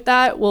dealing with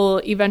that will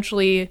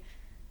eventually,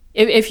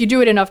 if you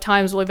do it enough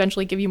times, will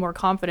eventually give you more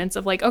confidence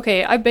of like,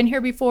 okay, I've been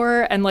here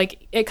before, and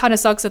like it kind of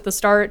sucks at the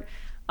start,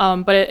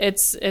 but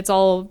it's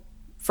all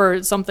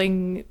for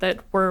something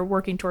that we're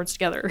working towards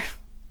together.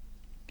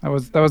 That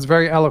was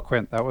very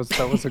eloquent. That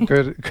was a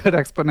good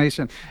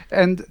explanation.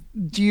 And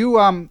do you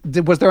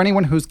was there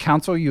anyone whose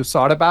counsel you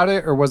sought about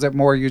it, or was it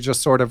more you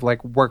just sort of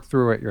like worked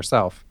through it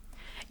yourself?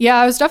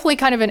 Yeah, it was definitely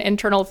kind of an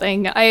internal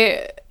thing.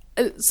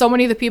 So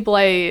many of the people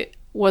I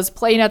was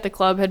playing at the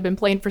club had been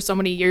playing for so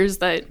many years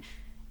that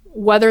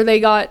whether they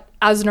got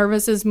as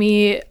nervous as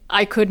me,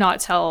 I could not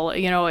tell.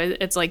 You know,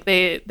 it's like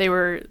they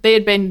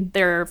had been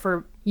there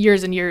for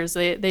years and years.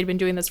 They'd been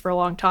doing this for a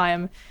long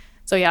time.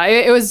 So yeah,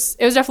 it was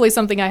definitely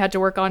something I had to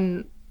work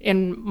on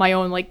in my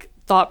own like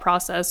thought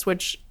process,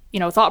 which, you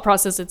know, thought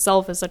process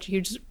itself is such a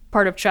huge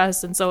part of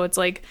chess. And so it's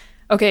like,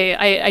 okay,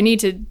 I need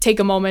to take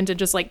a moment and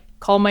just like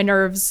calm my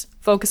nerves,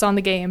 focus on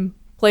the game,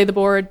 play the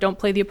board, don't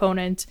play the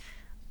opponent.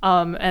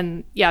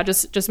 And yeah,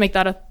 just make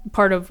that a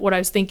part of what I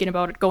was thinking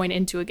about going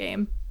into a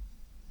game.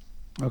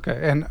 Okay.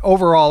 And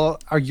overall,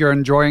 are you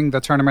enjoying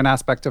the tournament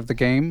aspect of the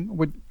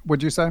game,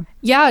 would you say?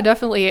 Yeah,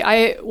 definitely.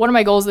 One of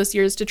my goals this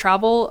year is to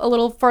travel a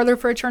little farther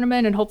for a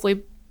tournament, and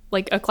hopefully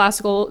like a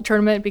classical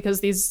tournament,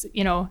 because these,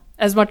 you know,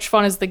 as much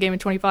fun as the Game of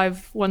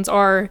 25 ones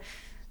are,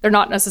 they're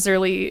not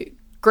necessarily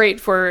great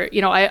for,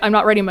 you know, I'm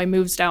not writing my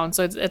moves down,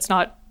 so it's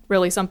not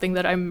really something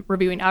that I'm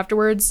reviewing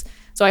afterwards.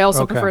 So I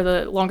also prefer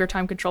the longer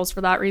time controls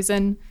for that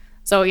reason.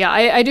 So yeah,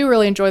 I do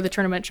really enjoy the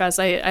tournament chess.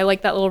 I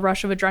like that little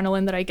rush of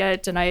adrenaline that I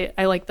get, and I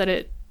like that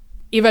it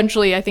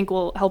eventually, I think,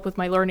 will help with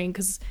my learning,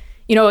 because,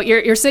 you know,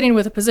 you're sitting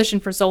with a position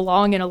for so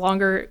long in a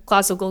longer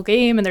classical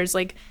game, and there's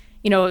like,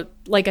 you know,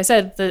 like I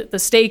said, the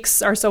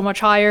stakes are so much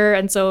higher,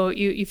 and so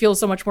you feel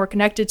so much more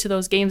connected to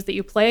those games that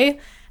you play.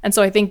 And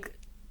so I think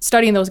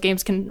studying those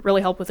games can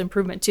really help with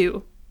improvement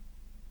too.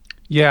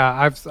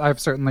 Yeah, I've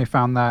certainly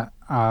found that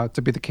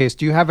to be the case.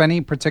 Do you have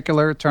any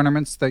particular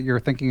tournaments that you're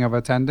thinking of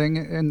attending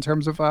in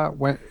terms of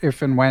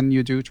if and when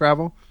you do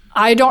travel?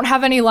 I don't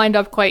have any lined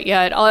up quite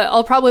yet.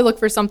 I'll probably look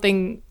for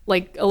something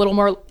like a little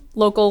more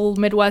local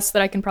Midwest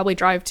that I can probably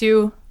drive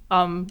to.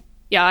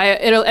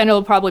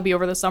 It'll probably be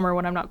over the summer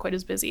when I'm not quite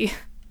as busy.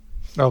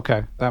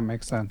 Okay, that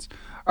makes sense.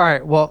 All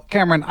right, well,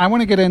 Cameron, I want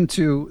to get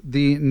into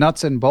the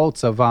nuts and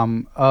bolts of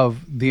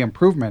the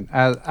improvement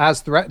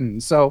as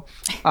threatened.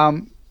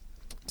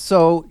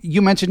 So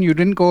you mentioned you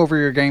didn't go over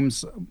your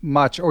games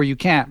much, or you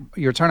can't,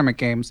 your tournament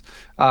games,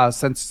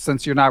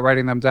 since you're not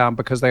writing them down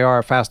because they are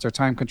a faster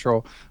time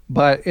control.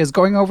 But is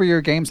going over your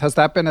games, has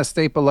that been a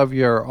staple of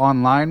your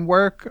online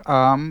work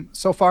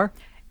so far?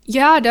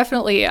 Yeah,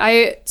 definitely.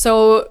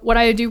 So when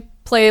I do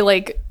play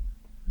like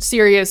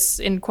serious,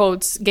 in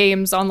quotes,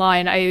 games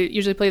online, I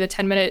usually play the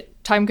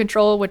 10-minute time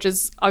control, which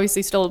is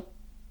obviously still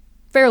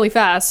fairly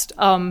fast.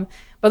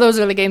 But those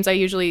are the games I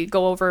usually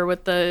go over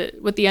with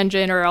the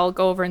engine, or I'll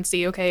go over and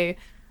see, okay,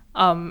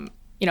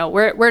 you know,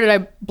 where did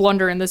I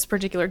blunder in this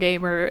particular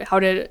game, or how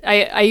did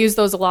I use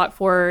those a lot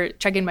for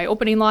checking my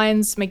opening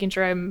lines, making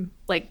sure I'm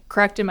like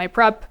correct in my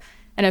prep.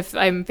 And if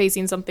I'm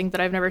facing something that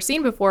I've never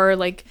seen before,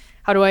 like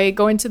how do I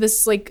go into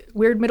this like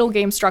weird middle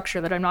game structure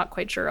that I'm not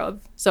quite sure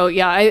of? So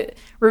yeah,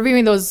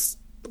 reviewing those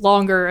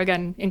longer,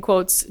 again, in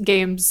quotes,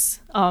 games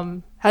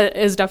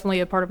is definitely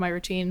a part of my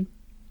routine.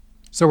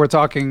 So we're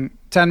talking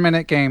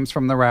 10-minute games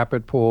from the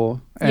rapid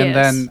pool. And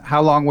then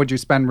how long would you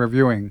spend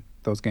reviewing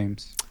those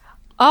games?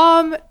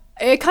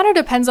 It kind of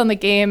depends on the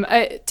game.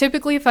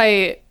 Typically, if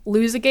I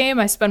lose a game,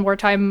 I spend more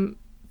time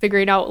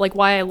figuring out like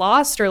why I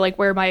lost or like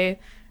where my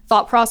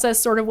thought process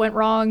sort of went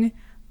wrong.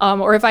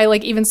 Or if I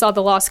like even saw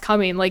the loss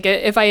coming, like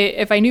if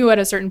I knew at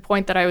a certain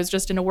point that I was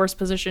just in a worse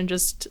position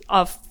just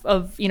off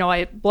of,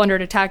 I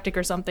blundered a tactic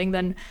or something,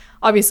 then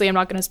obviously I'm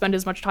not going to spend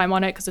as much time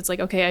on it because it's like,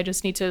 okay, I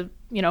just need to,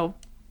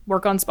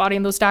 work on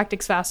spotting those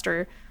tactics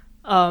faster.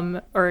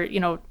 Or,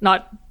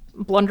 not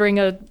blundering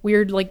a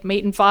weird like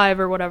mate in 5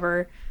 or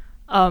whatever.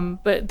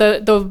 But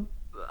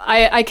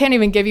I can't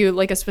even give you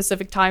like a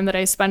specific time that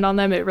I spend on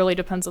them. It really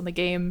depends on the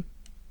game.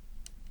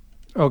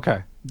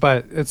 Okay.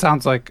 But it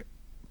sounds like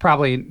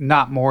probably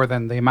not more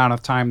than the amount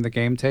of time the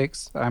game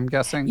takes, I'm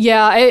guessing.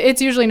 Yeah, it's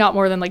usually not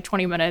more than like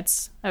 20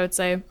 minutes, I would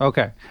say.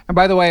 Okay. And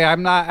by the way,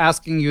 I'm not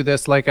asking you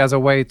this like as a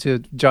way to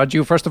judge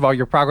you. First of all,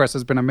 your progress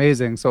has been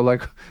amazing. So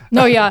like,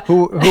 no, yeah.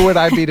 who would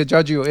I be to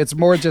judge you? It's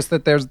more just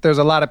that there's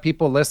a lot of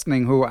people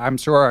listening who I'm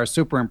sure are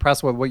super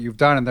impressed with what you've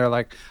done. And they're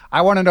like, I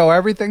want to know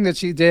everything that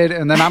she did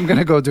and then I'm going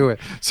to go do it.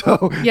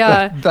 So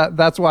yeah,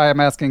 that's why I'm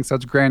asking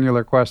such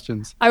granular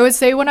questions. I would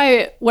say when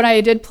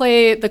I did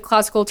play the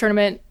classical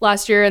tournament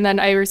last year, and then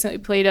I recently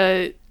played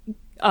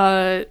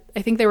I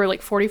think they were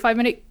like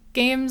 45-minute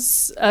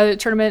games,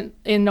 tournament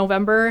in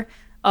November.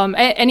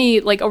 Any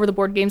like over the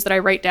board games that I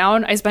write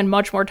down, I spend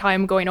much more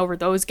time going over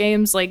those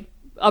games, like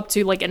up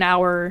to like an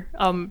hour,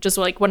 just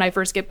like when I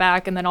first get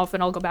back, and then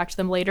often I'll go back to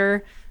them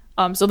later.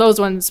 So those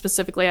ones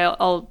specifically,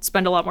 I'll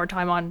spend a lot more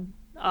time on.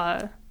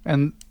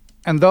 And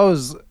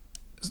those,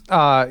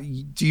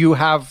 do you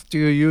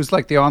use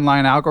like the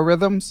online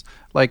algorithms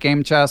like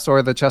Game Chess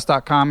or the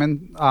chess.com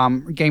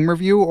and game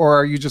review, or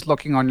are you just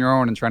looking on your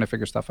own and trying to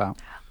figure stuff out?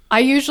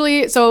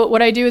 So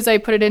what I do is I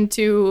put it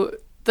into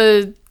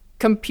the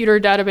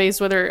computer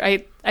database, whether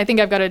I think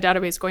I've got a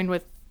database going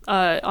with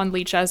on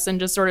Lichess,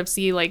 and just sort of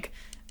see like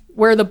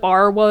where the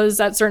bar was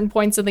at certain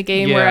points in the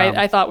game where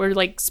I thought were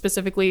like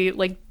specifically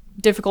like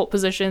difficult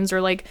positions, or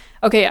like,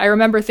 okay, I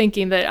remember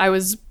thinking that I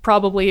was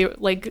probably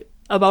like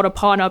about a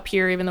pawn up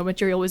here even though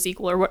material was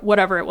equal, or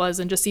whatever it was,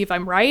 and just see if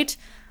I'm right.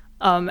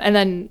 And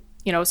then,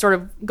 sort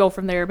of go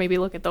from there, maybe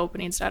look at the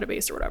openings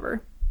database or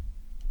whatever.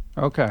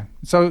 Okay.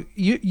 So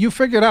you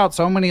figured out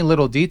so many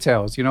little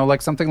details,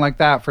 like something like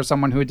that for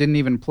someone who didn't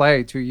even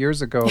play 2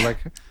 years ago. Like,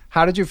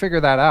 how did you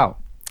figure that out?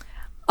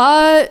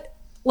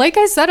 Like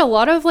I said, a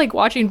lot of like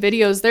watching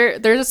videos.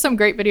 There's some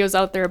great videos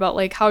out there about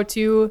like how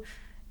to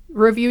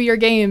review your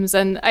games,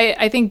 and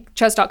I think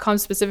chess.com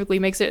specifically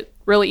makes it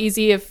really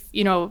easy. If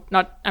I'm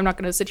not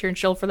going to sit here and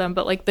shill for them,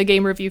 but like the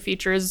game review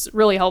feature is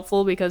really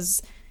helpful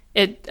because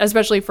it,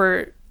 especially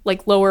for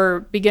like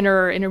lower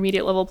beginner or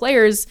intermediate level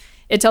players,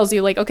 it tells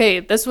you like, okay,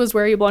 this was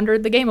where you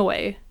blundered the game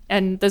away,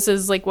 and this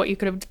is like what you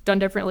could have done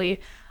differently.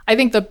 I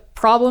think the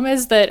problem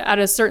is that at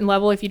a certain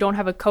level, if you don't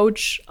have a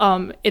coach,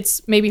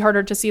 it's maybe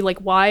harder to see like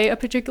why a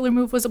particular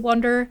move was a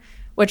blunder,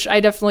 which I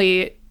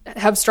definitely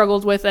have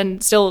struggled with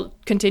and still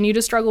continue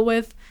to struggle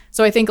with.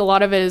 So I think a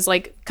lot of it is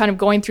like kind of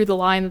going through the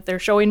line that they're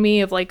showing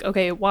me of like,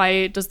 okay,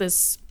 why does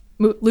this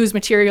lose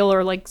material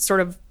or like sort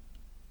of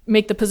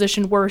make the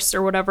position worse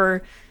or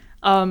whatever,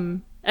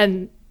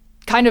 and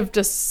kind of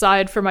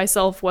decide for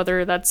myself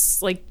whether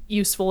that's like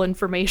useful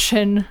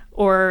information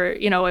or,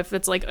 if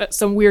it's like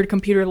some weird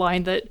computer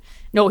line that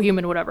no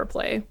human would ever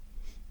play.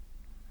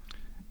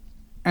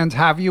 And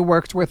have you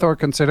worked with or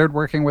considered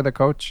working with a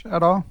coach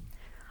at all?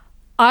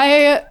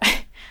 I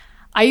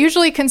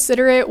usually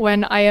consider it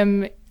when I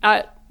am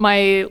at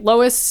my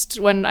lowest,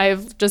 when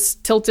I've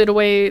just tilted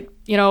away,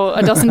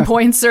 a dozen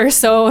points or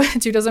so,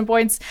 2 dozen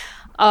points.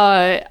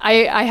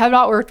 I have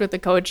not worked with a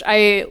coach.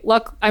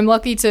 I'm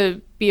lucky to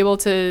be able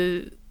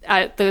to,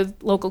 at the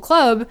local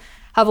club,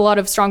 have a lot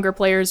of stronger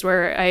players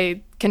where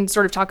I can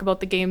sort of talk about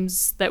the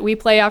games that we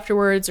play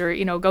afterwards, or,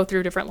 go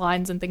through different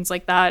lines and things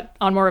like that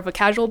on more of a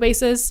casual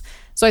basis.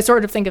 So I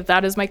sort of think of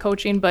that as my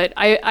coaching, but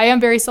I am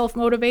very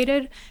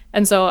self-motivated.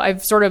 And so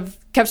I've sort of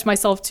kept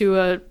myself to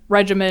a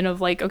regimen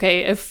of like,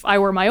 okay, if I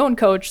were my own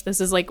coach,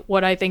 this is like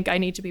what I think I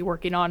need to be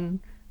working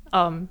on,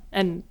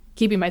 and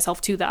keeping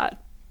myself to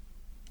that.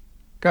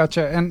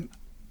 Gotcha. And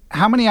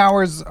how many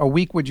hours a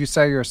week would you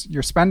say you're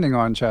spending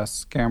on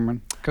chess,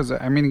 Cameron? Because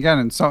I mean, again,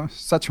 it's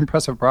such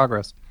impressive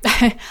progress.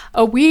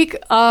 A week,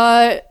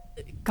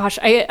 gosh,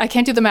 I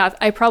can't do the math.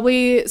 I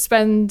probably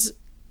spend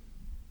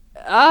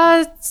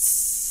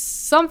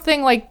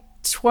something like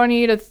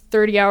 20 to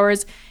 30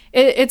 hours.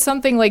 It's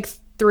something like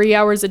 3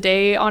 hours a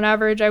day on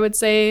average, I would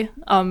say.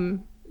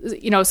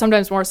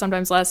 Sometimes more,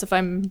 sometimes less. If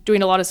I'm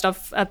doing a lot of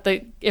stuff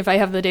if I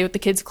have the day with the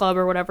kids club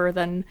or whatever,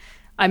 then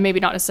I'm maybe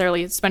not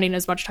necessarily spending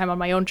as much time on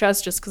my own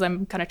chess just because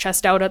I'm kind of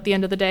chessed out at the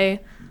end of the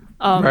day.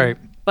 Right.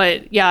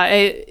 But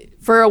yeah,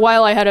 for a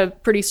while I had a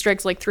pretty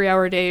strict like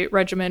 3-hour day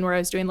regimen where I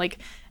was doing like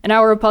an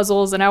hour of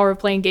puzzles, an hour of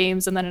playing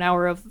games, and then an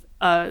hour of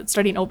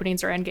studying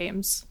openings or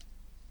endgames.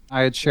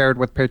 I had shared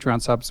with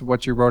Patreon subs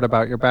what you wrote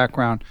about your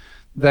background.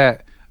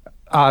 that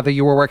that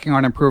you were working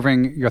on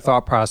improving your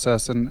thought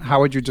process, and how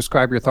would you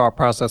describe your thought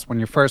process when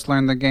you first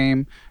learned the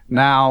game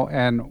now,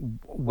 and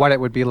what it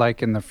would be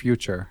like in the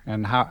future,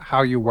 and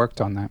how you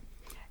worked on that?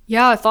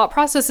 Yeah, thought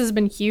process has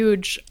been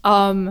huge.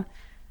 I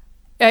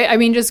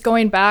mean, just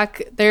going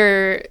back,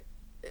 there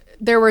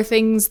were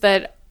things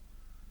that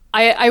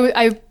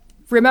I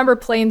remember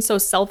playing so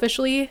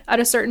selfishly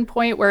at a certain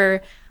point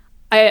where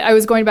I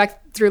was going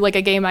back through like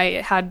a game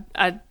I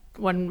had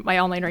when my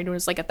online rating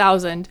was like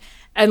 1,000.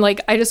 And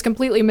like, I just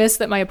completely missed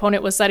that my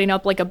opponent was setting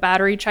up like a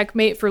battery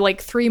checkmate for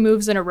like 3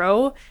 moves in a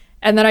row.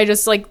 And then I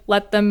just like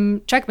let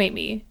them checkmate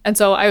me. And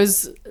so I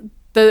was,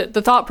 the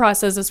thought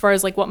process as far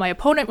as like what my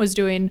opponent was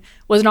doing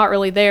was not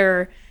really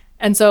there.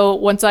 And so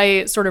once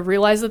I sort of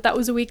realized that that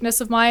was a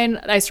weakness of mine,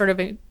 I sort of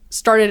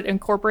started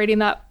incorporating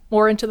that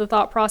more into the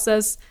thought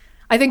process.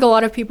 I think a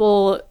lot of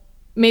people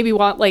maybe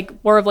want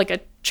like more of like a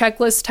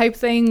checklist type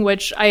thing,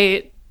 which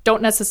I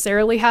don't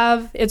necessarily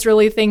have. It's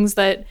really things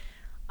that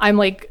I'm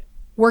like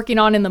working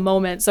on in the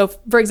moment. So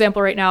for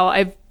example, right now,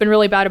 I've been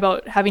really bad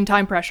about having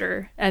time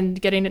pressure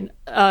and getting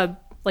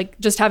like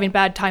just having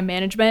bad time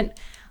management.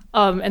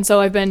 And so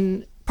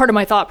part of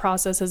my thought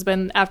process has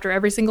been after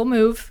every single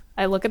move,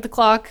 I look at the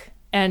clock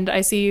and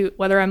I see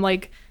whether I'm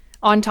like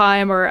on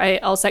time, or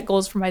I'll set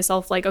goals for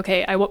myself. Like,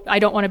 okay, I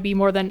don't want to be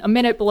more than a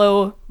minute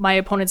below my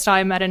opponent's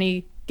time at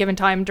any given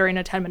time during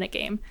a 10-minute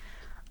game.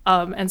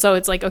 And so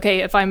it's like, okay,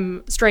 if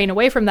I'm straying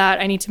away from that,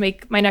 I need to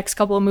make my next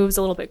couple of moves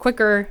a little bit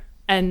quicker,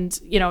 and,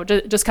 you know,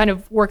 just kind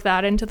of work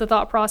that into the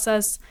thought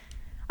process.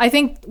 I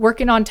think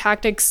working on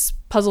tactics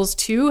puzzles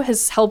too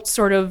has helped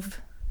sort of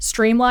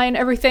streamline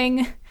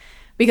everything,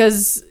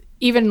 because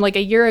even like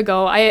a year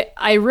ago,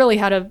 I really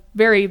had a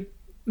very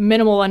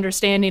minimal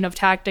understanding of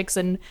tactics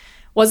and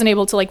wasn't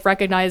able to like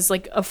recognize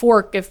like a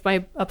fork if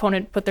my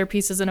opponent put their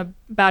pieces in a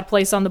bad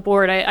place on the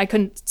board. I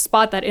couldn't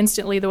spot that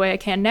instantly the way I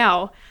can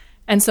now.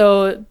 And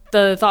so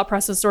the thought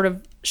process sort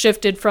of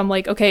shifted from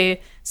like, okay,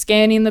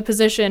 scanning the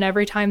position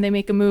every time they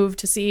make a move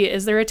to see,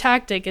 is there a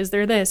tactic? Is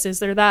there this? Is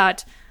there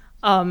that?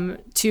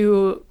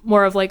 To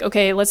more of like,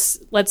 okay, let's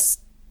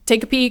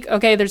take a peek.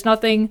 Okay, there's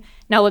nothing.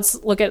 Now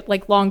let's look at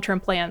like long-term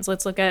plans.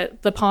 Let's look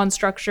at the pawn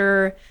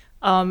structure.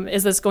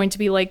 Is this going to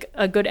be like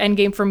a good end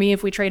game for me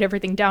if we trade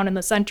everything down in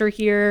the center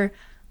here?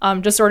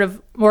 Just sort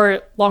of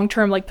more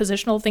long-term like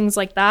positional things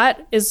like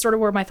that is sort of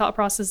where my thought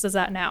process is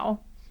at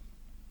now.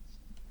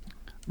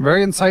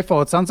 Very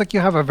insightful. It sounds like you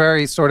have a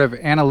very sort of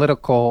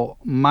analytical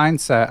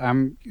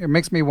mindset. It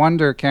makes me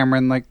wonder,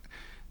 Cameron, like,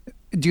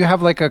 do you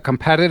have like a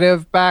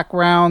competitive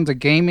background, a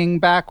gaming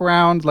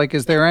background? Like,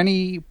 is there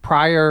any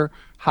prior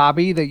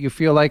hobby that you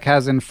feel like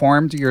has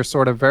informed your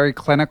sort of very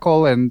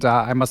clinical and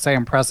I must say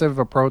impressive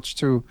approach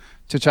to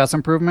chess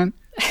improvement?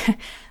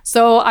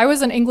 So I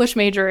was an English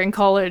major in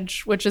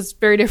college, which is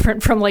very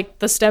different from like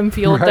the STEM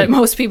field that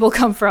most people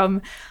come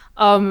from.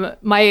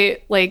 My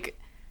like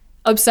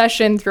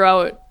obsession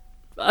throughout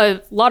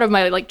a lot of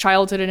my like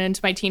childhood and into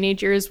my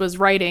teenage years was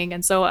writing.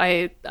 And so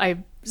I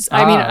mean,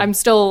 I'm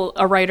still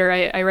a writer.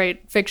 I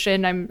write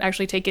fiction. I'm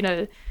actually taking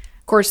a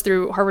course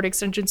through Harvard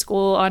Extension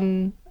School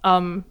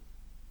on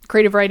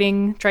creative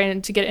writing,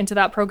 trying to get into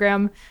that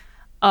program.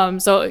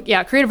 So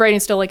yeah, creative writing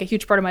is still like a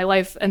huge part of my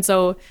life. And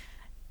so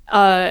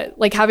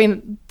like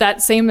having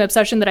that same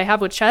obsession that I have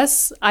with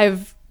chess,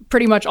 I've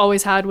pretty much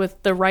always had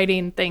with the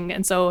writing thing.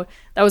 And so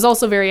that was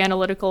also very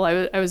analytical.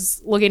 I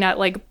was looking at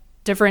like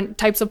different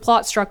types of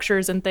plot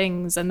structures and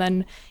things. And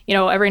then, you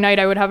know, every night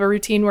I would have a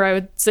routine where I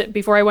would sit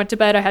before I went to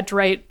bed. I had to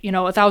write,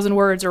 1,000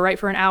 words or write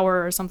for an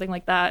hour or something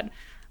like that.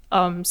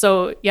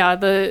 So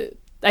yeah,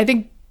 I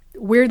think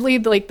weirdly,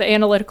 like the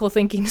analytical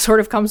thinking sort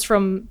of comes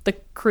from the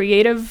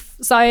creative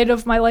side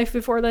of my life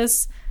before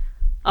this.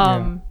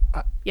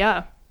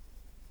 Yeah.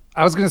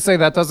 I was going to say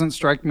that doesn't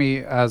strike me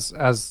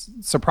as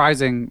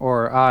surprising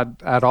or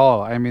odd at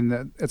all. I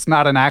mean, it's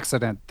not an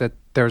accident that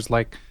there's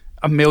like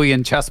a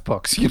million chess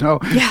books,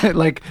 Yeah.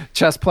 Like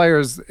chess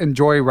players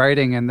enjoy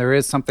writing, and there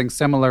is something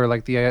similar,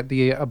 like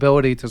the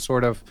ability to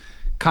sort of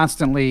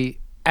constantly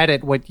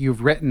edit what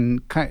you've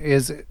written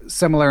is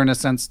similar in a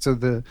sense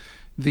to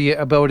the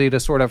ability to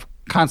sort of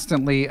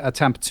constantly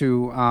attempt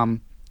to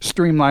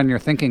streamline your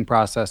thinking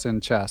process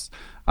in chess.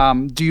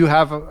 Do you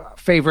have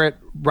favorite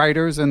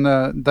writers in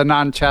the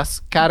non-chess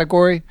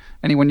category?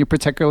 Anyone you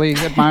particularly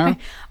admire?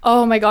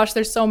 Oh my gosh,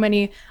 there's so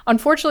many.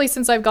 Unfortunately,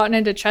 since I've gotten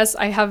into chess,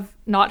 I have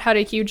not had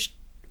a huge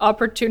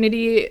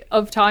opportunity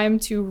of time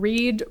to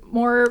read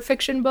more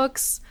fiction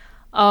books.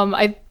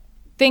 I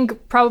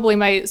think probably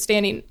my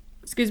standing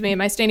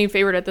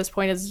favorite at this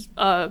point is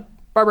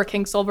Barbara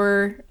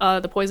Kingsolver,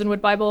 The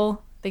Poisonwood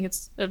Bible. I think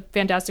it's a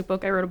fantastic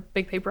book. I wrote a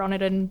big paper on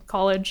it in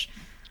college.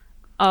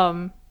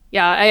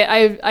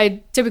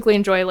 I typically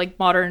enjoy like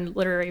modern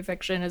literary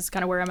fiction is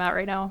kind of where I'm at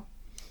right now.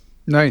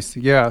 Nice.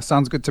 Yeah,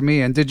 sounds good to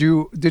me. And did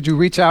you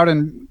reach out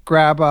and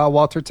grab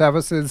Walter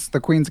Tevis's The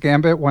Queen's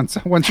Gambit once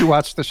you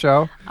watched the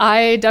show?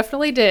 I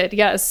definitely did.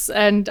 Yes,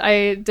 and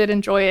I did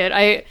enjoy it.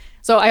 I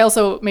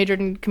also majored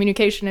in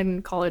communication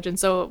in college, and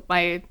so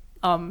my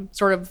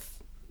sort of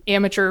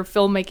amateur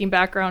filmmaking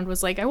background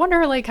was like, I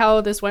wonder like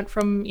how this went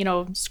from,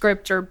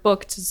 script or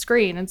book to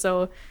screen. And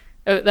so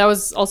that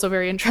was also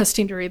very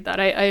interesting to read that.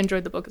 I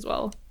enjoyed the book as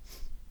well.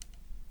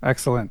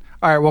 Excellent.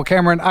 All right. Well,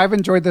 Cameron, I've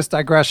enjoyed this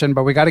digression,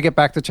 but we got to get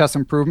back to chess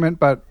improvement.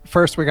 But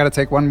first, we got to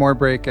take one more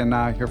break and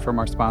hear from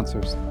our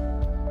sponsors.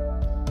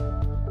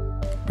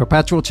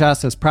 Perpetual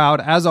Chess is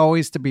proud, as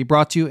always, to be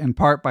brought to you in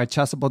part by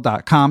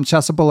Chessable.com.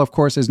 Chessable, of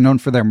course, is known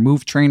for their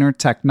Move Trainer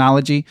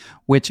technology,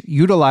 which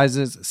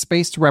utilizes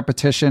spaced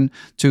repetition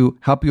to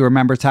help you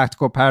remember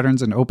tactical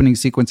patterns and opening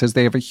sequences.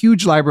 They have a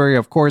huge library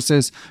of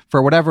courses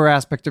for whatever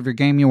aspect of your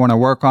game you want to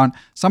work on.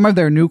 Some of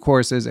their new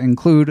courses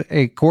include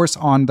a course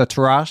on the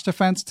Tarrasch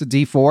defense to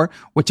d4,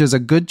 which is a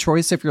good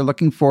choice if you're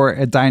looking for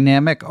a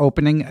dynamic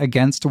opening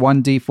against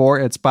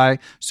 1d4. It's by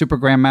Super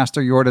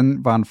Grandmaster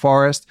Jordan von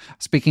Forest.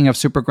 Speaking of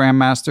Super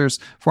Grandmasters,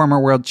 former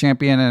world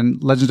champion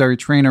and legendary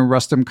trainer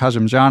Rustam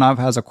Kazimjanov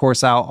has a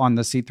course out on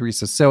the C3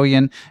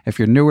 Sicilian. If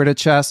you're newer to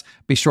chess,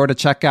 be sure to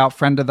check out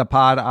friend of the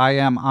pod, I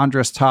am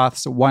Andras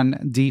Toth's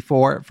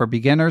 1D4 for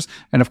beginners.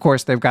 And of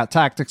course, they've got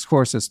tactics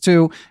courses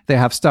too. They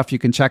have stuff you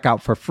can check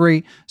out for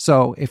free.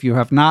 So if you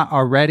have not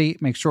already,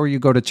 make sure you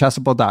go to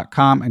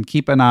Chessable.com and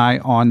keep an eye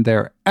on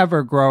their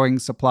ever-growing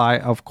supply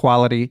of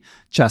quality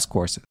chess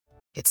courses.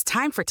 It's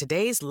time for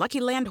today's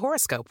Lucky Land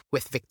horoscope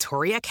with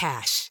Victoria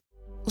Cash.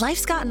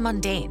 Life's gotten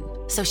mundane,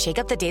 so shake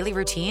up the daily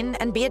routine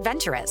and be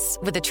adventurous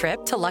with a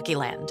trip to Lucky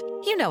Land.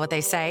 You know what they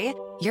say,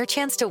 your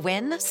chance to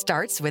win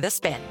starts with a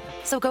spin.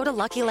 So go to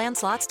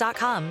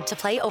LuckyLandSlots.com to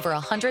play over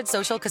 100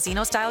 social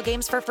casino-style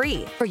games for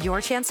free for your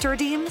chance to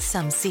redeem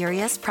some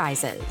serious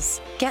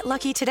prizes. Get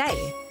lucky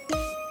today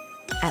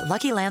at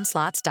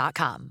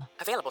LuckyLandSlots.com.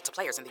 Available to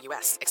players in the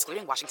U.S.,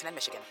 excluding Washington and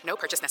Michigan. No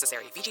purchase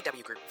necessary.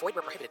 VGW Group. Void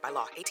where prohibited by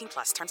law.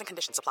 18+. Terms and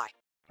conditions apply.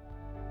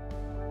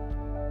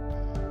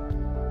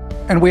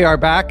 And we are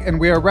back and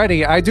we are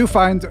ready. I do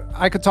find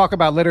I could talk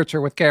about literature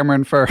with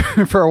Cameron for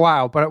a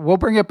while, but we'll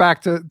bring it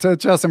back to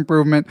chess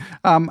improvement.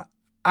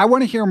 I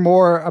want to hear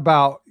more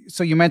about,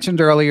 so you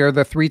mentioned earlier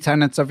the 3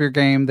 tenets of your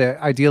game that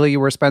ideally you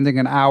were spending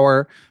an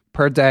hour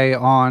per day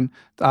on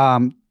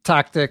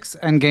tactics,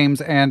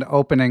 endgames, and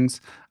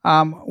openings.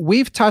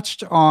 We've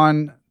touched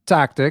on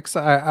tactics.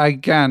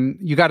 Again,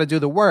 you got to do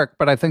the work,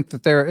 but I think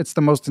that it's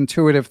the most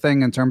intuitive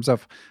thing in terms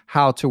of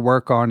how to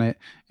work on it,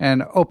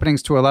 and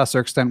openings to a lesser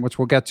extent, which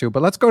we'll get to.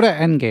 But let's go to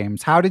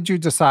endgames. How did you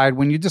decide,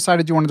 when you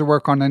decided you wanted to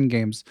work on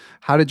endgames,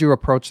 how did you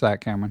approach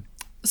that, Cameron?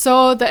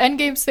 So the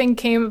endgames thing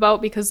came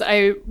about because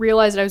I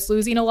realized I was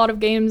losing a lot of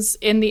games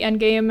in the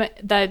endgame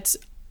that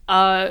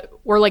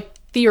were like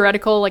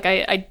theoretical. Like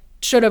I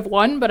should have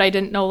won, but I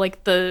didn't know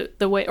like the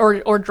way,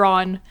 or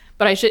drawn,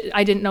 but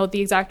I didn't know the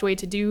exact way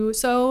to do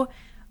so.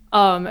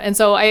 And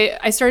so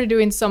I started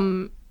doing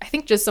some, I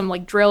think just some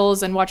like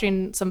drills and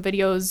watching some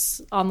videos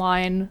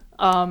online.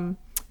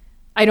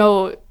 I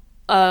know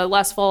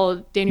last fall,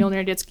 Daniel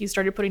Naroditsky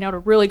started putting out a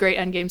really great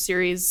endgame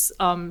series.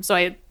 So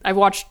I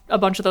watched a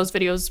bunch of those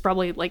videos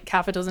probably like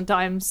half a dozen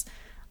times.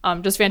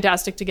 Just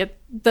fantastic to get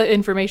the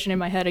information in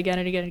my head again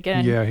and again and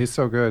again. Yeah, he's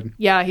so good.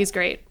 Yeah, he's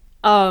great.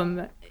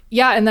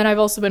 Yeah, and then I've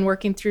also been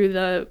working through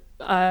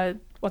the,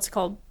 what's it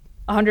called?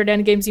 100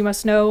 endgames you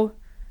must know.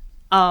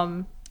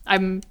 I'm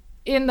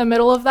in the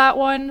middle of that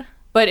one,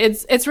 but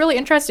it's really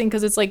interesting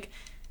because it's like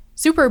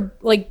super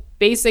like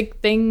basic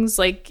things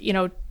like,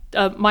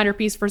 a minor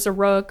piece versus a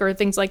rook or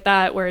things like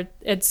that, where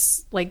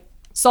it's like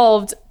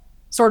solved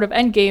sort of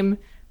endgame,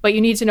 but you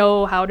need to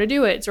know how to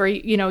do it. Or,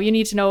 you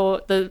need to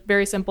know the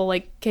very simple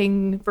like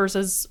king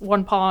versus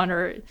one pawn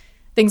or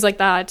things like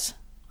that.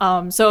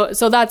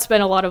 So that's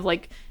been a lot of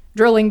like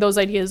drilling those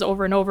ideas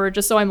over and over,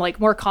 just so I'm like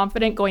more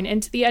confident going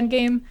into the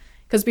endgame.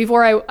 Because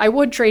before I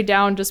would trade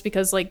down just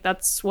because like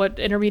that's what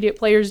intermediate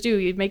players do.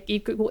 You'd make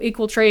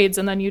equal trades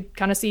and then you'd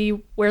kind of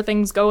see where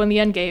things go in the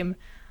end game.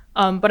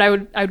 But I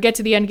would get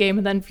to the end game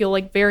and then feel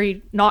like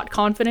very not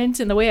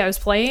confident in the way I was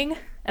playing.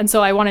 And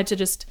so I wanted to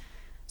just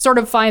sort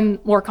of find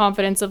more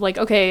confidence of like,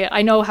 okay,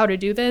 I know how to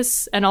do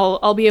this and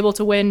I'll be able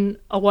to win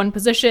a one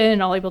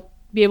position. I'll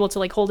be able to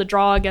like hold a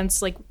draw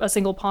against like a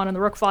single pawn in the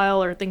rook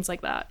file or things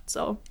like that.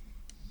 So.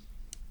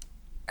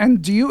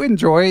 And do you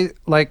enjoy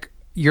like,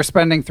 you're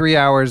spending 3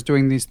 hours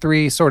doing these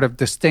 3 sort of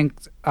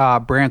distinct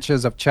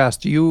branches of chess.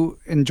 Do you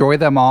enjoy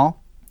them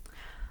all?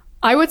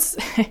 I would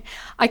say,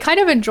 I kind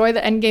of enjoy the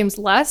endgames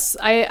less.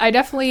 I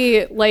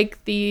definitely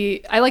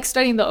I like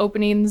studying the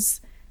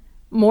openings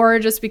more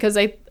just because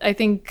I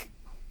think,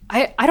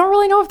 I don't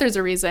really know if there's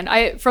a reason.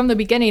 From the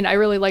beginning, I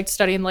really liked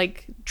studying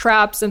like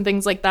traps and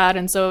things like that.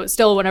 And so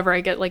still whenever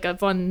I get like a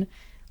fun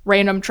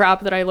random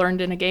trap that I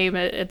learned in a game,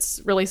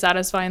 it's really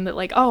satisfying that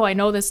like, oh, I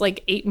know this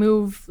like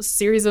 8-move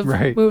series of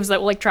moves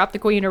that will like trap the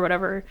queen or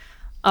whatever.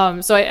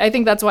 So I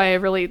think that's why I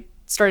really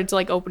started to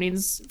like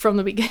openings from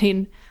the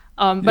beginning.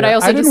 But I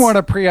also didn't want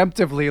to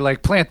preemptively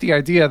like plant the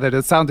idea that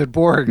it sounded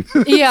boring.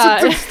 Yeah,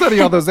 to study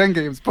all those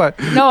endgames, but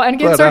no,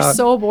 endgames are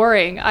so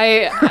boring.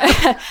 I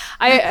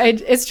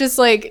it's just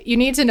like you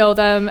need to know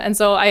them, and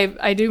so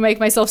I do make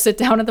myself sit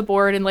down at the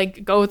board and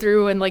like go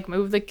through and like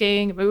move the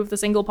king, move the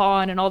single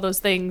pawn, and all those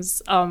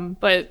things.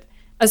 But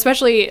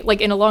especially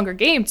like in a longer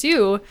game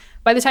too,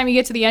 by the time you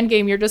get to the end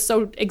game, you're just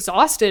so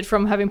exhausted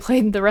from having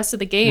played the rest of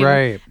the game.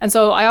 Right. And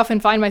so I often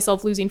find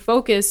myself losing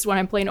focus when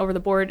I'm playing over the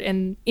board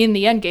in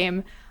the end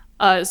game.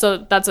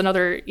 So that's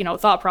another,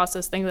 thought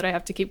process thing that I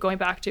have to keep going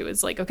back to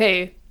is like,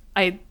 okay,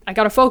 I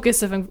got to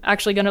focus if I'm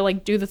actually going to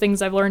like do the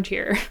things I've learned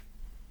here.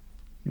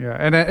 Yeah,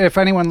 and if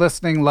anyone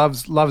listening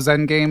loves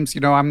end games,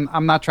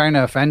 I'm not trying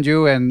to offend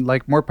you, and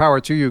like more power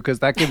to you because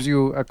that gives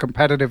you a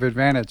competitive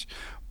advantage.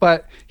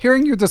 But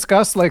hearing you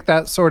discuss like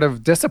that sort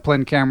of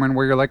discipline, Cameron,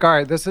 where you're like, all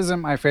right, this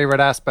isn't my favorite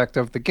aspect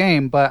of the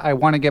game, but I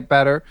want to get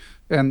better,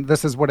 and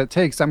this is what it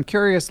takes. I'm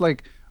curious,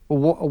 like,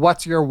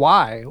 what's your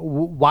why?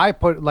 Why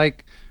put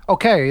like,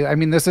 okay, I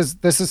mean, this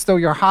is still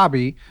your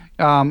hobby.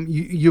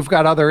 You've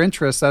got other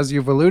interests, as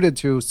you've alluded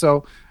to,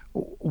 so.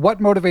 What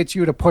motivates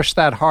you to push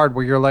that hard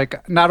where you're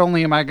like, not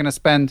only am I going to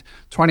spend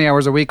 20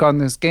 hours a week on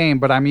this game,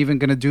 but I'm even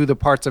going to do the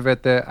parts of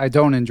it that I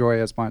don't enjoy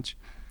as much?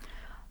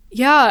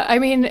 Yeah, I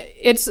mean,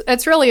 it's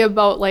really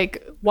about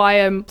like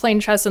why I'm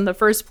playing chess in the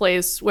first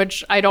place,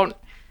 which I don't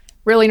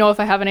really know if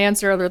I have an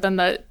answer other than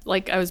that,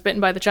 like I was bitten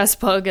by the chess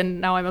bug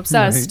and now I'm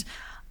obsessed.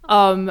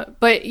 Right.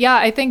 But yeah,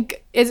 I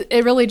think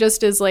it really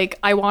just is like,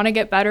 I want to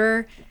get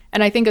better.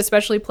 And I think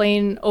especially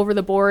playing over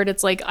the board,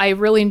 it's like, I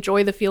really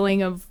enjoy the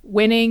feeling of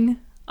winning.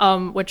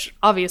 Which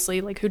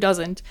obviously, like, who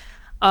doesn't?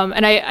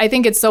 And I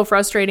think it's so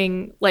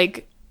frustrating,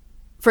 like,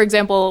 for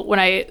example, when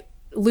I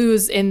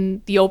lose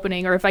in the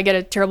opening or if I get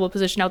a terrible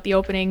position out the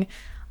opening,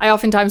 I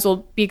oftentimes will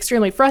be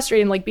extremely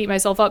frustrated and, like, beat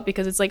myself up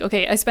because it's like,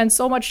 okay, I spend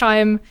so much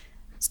time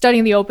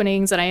studying the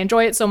openings and I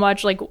enjoy it so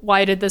much, like,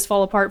 why did this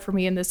fall apart for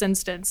me in this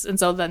instance? And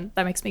so then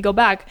that makes me go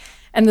back.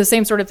 And the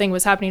same sort of thing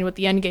was happening with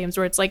the end games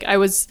where it's like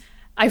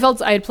I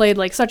felt I had played,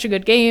 like, such a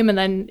good game and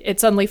then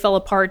it suddenly fell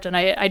apart and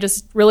I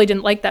just really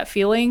didn't like that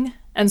feeling.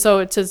 And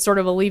so to sort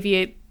of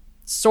alleviate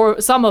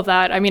some of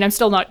that, I mean, I'm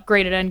still not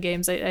great at end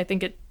games. I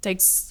think it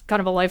takes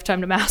kind of a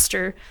lifetime to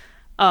master.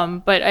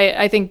 But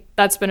I think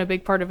that's been a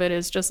big part of it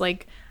is just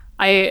like,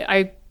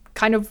 I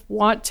kind of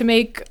want to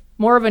make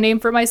more of a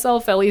name for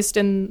myself, at least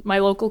in my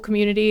local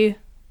community.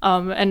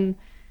 And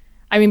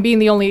I mean,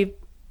 being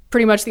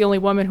pretty much the only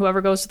woman who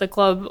ever goes to the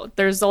club,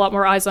 there's a lot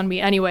more eyes on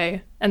me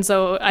anyway. And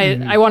so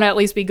I want to at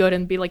least be good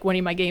and be like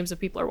winning my games if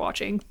people are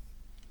watching.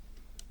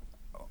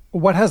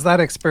 What has that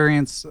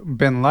experience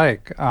been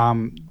like?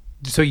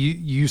 So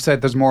you said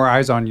there's more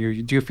eyes on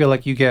you. Do you feel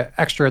like you get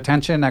extra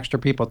attention, extra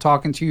people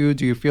talking to you?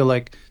 Do you feel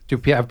like,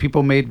 have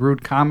people made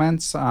rude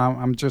comments?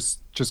 I'm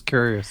just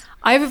curious.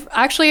 I've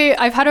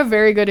had a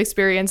very good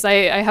experience.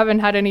 I haven't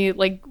had any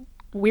like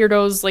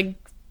weirdos like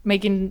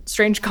making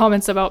strange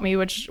comments about me,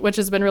 which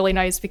has been really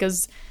nice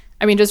because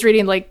I mean, just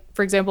reading like,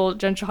 for example,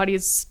 Jen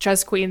Shahadi's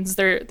Chess Queens,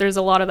 there's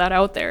a lot of that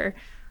out there.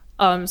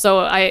 So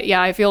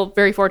I feel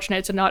very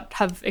fortunate to not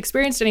have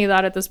experienced any of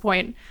that at this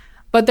point.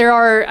 But there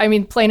are, I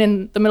mean, playing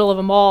in the middle of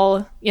a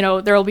mall,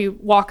 there'll be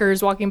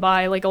walkers walking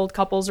by, like old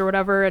couples or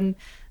whatever, and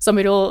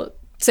somebody will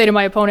say to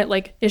my opponent,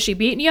 like, is she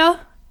beating you?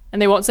 And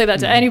they won't say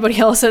that to anybody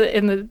else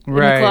in the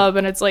club.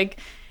 And it's like,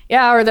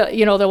 yeah, or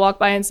they'll walk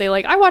by and say,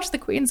 like, I watched the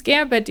Queen's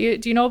Gambit. Do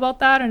you know about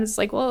that? And it's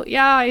like, well,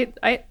 yeah,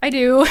 I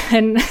do.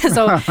 And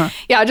so,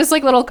 yeah, just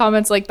like little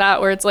comments like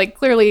that, where it's like,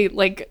 clearly,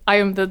 like, I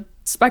am the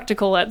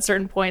spectacle at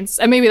certain points.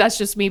 And maybe that's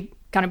just me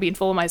kind of being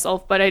full of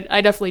myself, but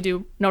I definitely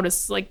do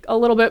notice like a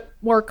little bit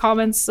more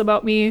comments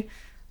about me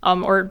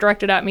or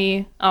directed at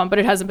me, but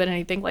it hasn't been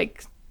anything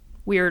like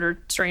weird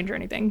or strange or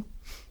anything.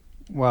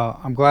 Well,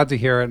 I'm glad to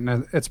hear it,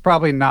 and it's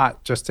probably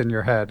not just in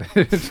your head.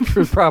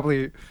 It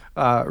probably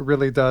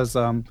really does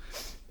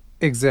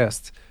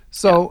exist.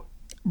 So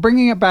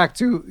bringing it back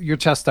to your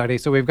chess study,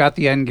 so we've got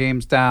the end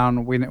games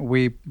down.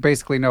 We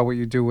basically know what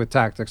you do with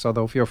tactics,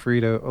 although feel free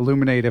to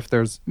illuminate if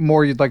there's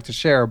more you'd like to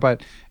share.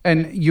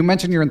 And you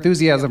mentioned your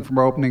enthusiasm from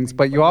openings,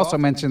 but you also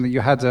mentioned that you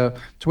had to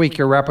tweak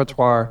your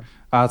repertoire.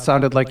 It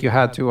sounded like you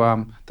had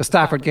to, the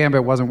Stafford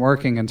Gambit wasn't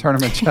working in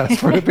tournament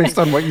chess, based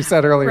on what you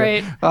said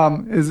earlier.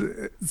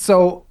 Right.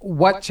 So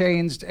what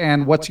changed,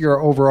 and what's your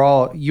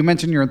overall, you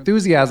mentioned your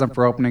enthusiasm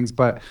for openings,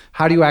 but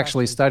how do you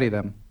actually study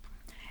them?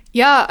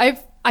 Yeah,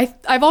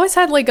 I've always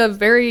had like a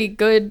very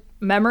good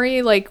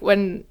memory. Like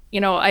when,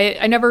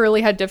 I never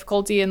really had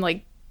difficulty in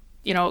like,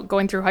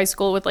 going through high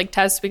school with like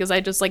tests because I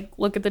just like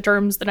look at the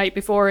terms the night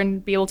before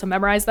and be able to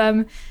memorize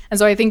them. And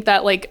so I think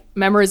that like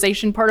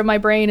memorization part of my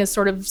brain is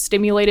sort of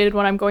stimulated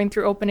when I'm going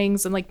through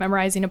openings and like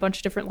memorizing a bunch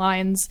of different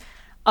lines.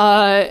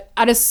 At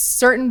a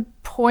certain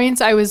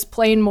point, I was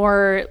playing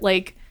more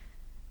like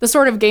the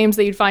sort of games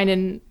that you'd find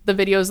in the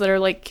videos that are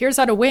like, here's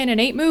how to win in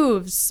 8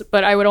 moves.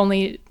 But I would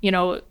only,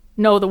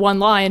 know the one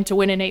line to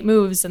win in 8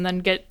 moves and then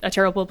get a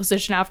terrible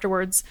position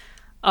afterwards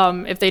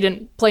if they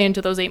didn't play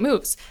into those 8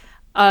 moves.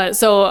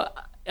 So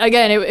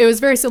again, it was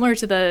very similar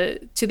to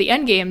the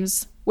end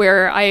games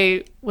where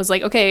I was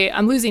like, okay,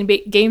 I'm losing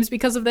games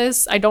because of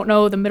this. I don't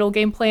know the middle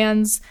game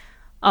plans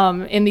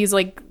in these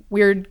like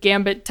weird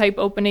gambit type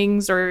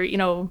openings, or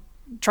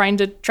trying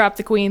to trap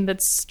the queen.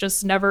 That's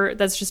just never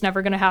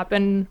going to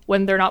happen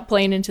when they're not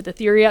playing into the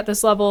theory at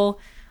this level.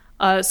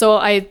 So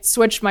I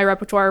switched my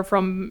repertoire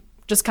from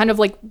just kind of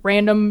like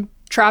random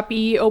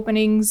trappy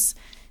openings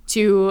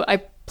to I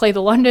play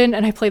the London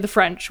and I play the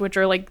French, which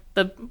are like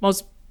the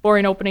most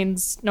boring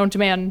openings known to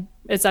man,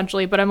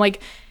 essentially. But I'm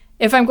like,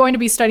 if I'm going to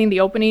be studying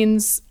the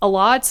openings a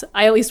lot,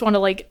 I at least want to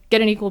like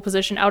get an equal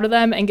position out of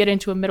them and get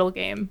into a middle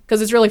game,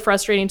 because it's really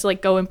frustrating to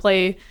like go and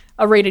play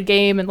a rated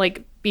game and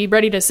like be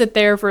ready to sit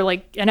there for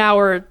like an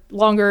hour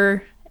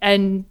longer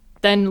and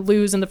then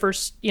lose in the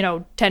first,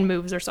 10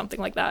 moves or something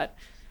like that.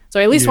 So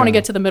I at least want to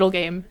get to the middle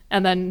game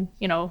and then,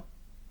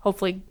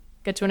 hopefully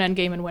get to an end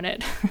game and win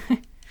it.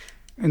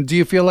 And do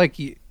you feel like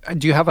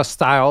do you have a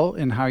style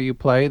in how you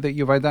play that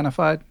you've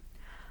identified?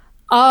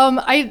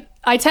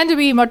 I tend to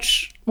be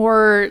much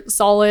more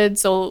solid.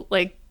 So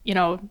like,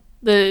 I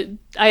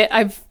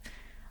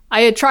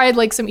had tried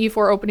like some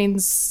E4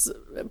 openings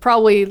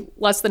probably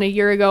less than a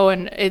year ago,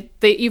 and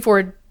the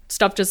E4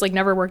 stuff just like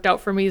never worked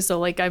out for me. So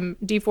like I'm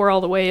D4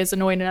 all the way, as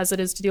annoying as it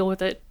is to deal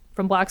with it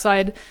from black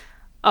side.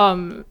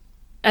 And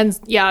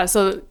yeah,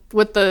 so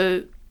with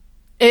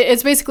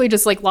it's basically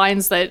just like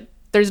lines that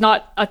there's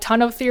not a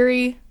ton of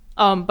theory,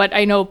 but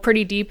I know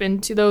pretty deep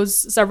into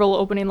those several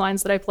opening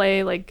lines that I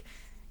play. Like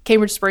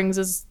Cambridge Springs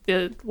is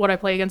what I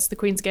play against the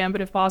Queen's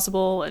Gambit if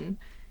possible. And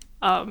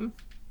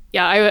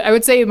yeah, I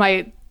would say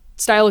my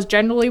style is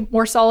generally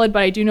more solid,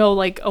 but I do know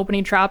like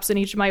opening traps in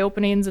each of my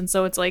openings. And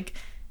so it's like,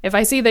 if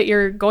I see that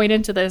you're going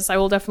into this, I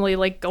will definitely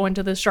like go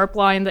into this sharp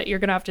line that you're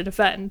going to have to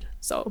defend.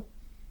 So.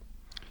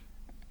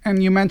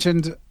 And you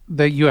mentioned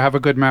that you have a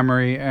good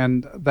memory,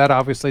 and that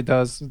obviously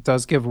does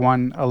give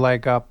one a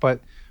leg up. But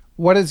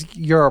what is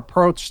your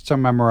approach to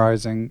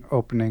memorizing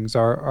openings?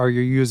 Are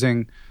you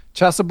using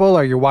Chessable?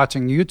 Are you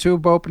watching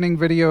YouTube opening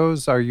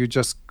videos? Are you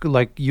just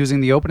like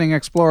using the opening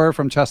explorer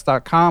from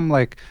chess.com?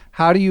 Like,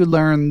 how do you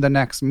learn the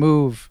next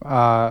move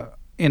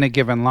in a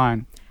given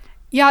line?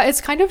 Yeah,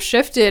 it's kind of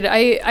shifted.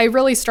 I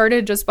really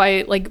started just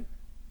by like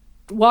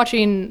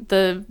watching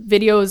the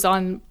videos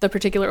on the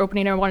particular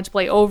opening I wanted to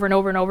play over and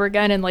over and over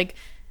again, and like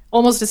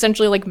almost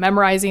essentially like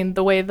memorizing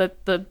the way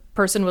that the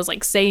person was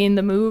like saying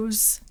the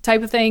moves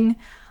type of thing.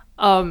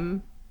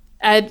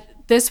 At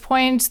this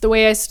point, the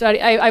way I study,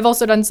 I've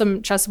also done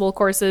some Chessable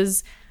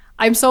courses.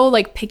 I'm so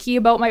like picky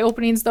about my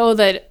openings though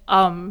that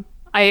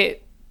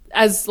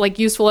as like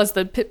useful as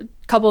the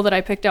couple that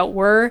I picked out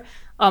were,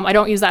 I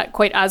don't use that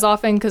quite as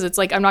often, because it's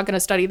like I'm not going to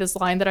study this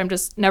line that I'm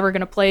just never going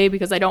to play,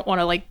 because I don't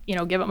want to like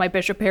give up my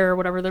bishop pair or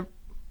whatever the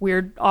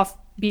weird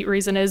offbeat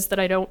reason is that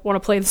I don't want to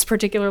play this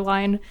particular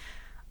line.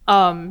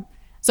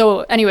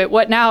 So anyway,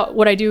 what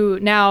I do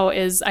now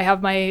is I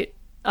have my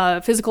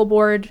physical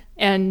board,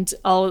 and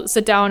I'll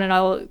sit down and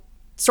I'll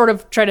sort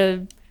of try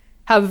to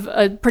have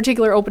a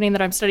particular opening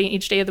that I'm studying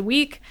each day of the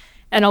week,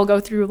 and I'll go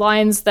through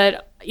lines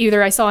that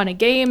either I saw in a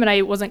game and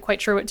I wasn't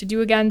quite sure what to do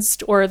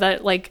against, or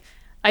that like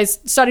I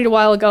studied a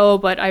while ago,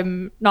 but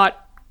I'm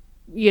not,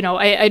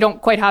 I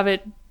don't quite have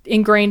it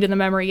ingrained in the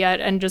memory yet,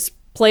 and just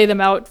play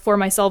them out for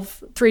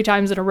myself 3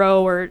 times in a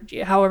row, or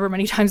however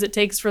many times it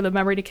takes for the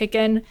memory to kick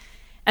in.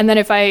 And then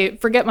if I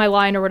forget my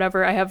line or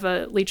whatever, I have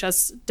a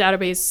Lichess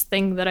database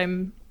thing that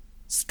I'm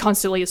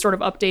constantly sort of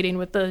updating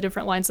with the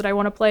different lines that I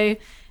want to play.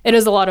 It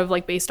is a lot of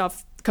like based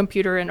off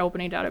computer and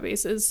opening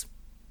databases.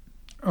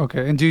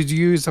 Okay. And do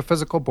you use a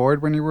physical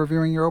board when you're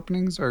reviewing your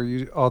openings, or are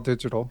you all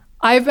digital?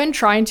 I've been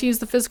trying to use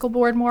the physical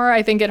board more.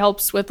 I think it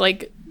helps with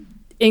like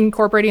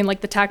incorporating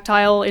like the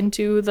tactile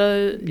into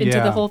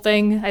the whole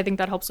thing. I think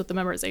that helps with the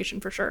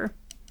memorization for sure.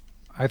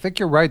 I think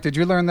you're right. Did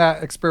you learn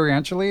that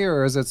experientially,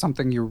 or is it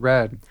something you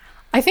read?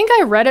 I think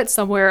I read it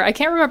somewhere. I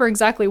can't remember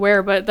exactly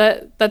where, but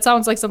that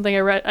sounds like something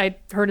I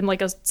heard in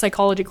like a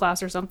psychology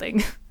class or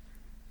something.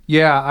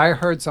 Yeah, I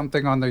heard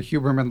something on the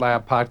Huberman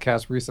Lab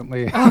podcast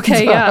recently.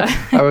 Okay,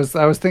 yeah. I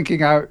was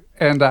thinking out,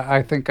 and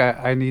I think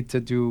I need to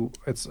do.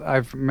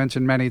 I've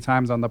mentioned many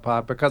times on the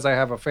pod, because I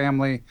have a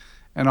family,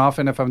 and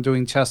often if I'm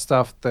doing chess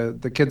stuff,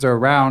 the kids are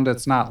around.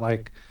 It's not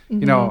like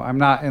I'm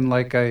not in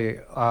like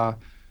a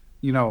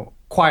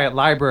quiet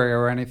library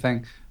or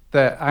anything.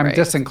 That I'm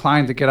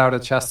disinclined to get out a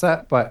chess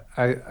set, but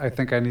I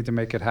think I need to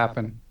make it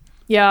happen.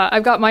 Yeah,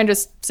 I've got mine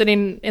just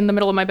sitting in the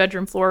middle of my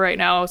bedroom floor right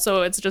now,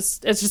 so it's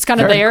just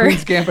kind of there.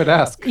 Queen's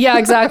Gambit-esque. Yeah,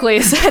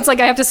 exactly. So it's like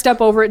I have to step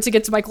over it to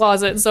get to my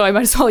closet, so I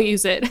might as well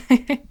use it.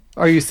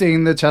 Are you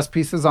seeing the chess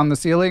pieces on the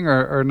ceiling,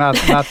 or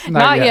not?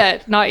 Not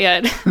yet. Not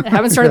yet. I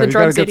haven't started the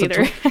drum set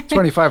either.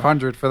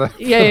 2,500 for that.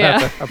 Yeah.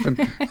 That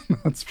to happen.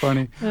 That's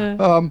funny.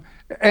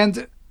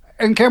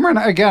 And Cameron,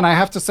 again, I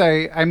have to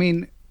say, I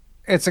mean,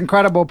 it's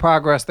incredible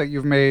progress that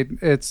you've made.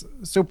 It's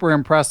super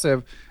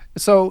impressive.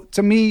 So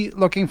to me,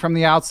 looking from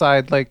the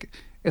outside, like,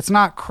 it's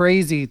not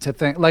crazy to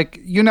think, like,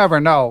 you never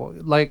know.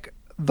 Like,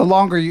 the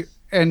longer you,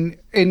 and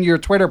in your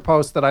Twitter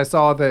post that I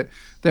saw that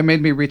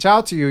made me reach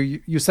out to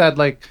you, you said,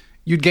 like,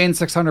 you'd gain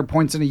 600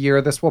 points in a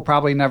year. This will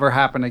probably never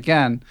happen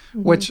again,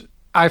 which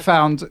I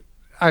found,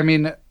 I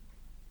mean,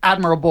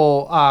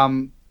 admirable.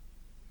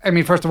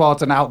 First of all,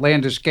 it's an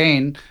outlandish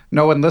gain.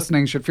 No one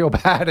listening should feel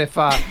bad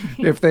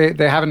if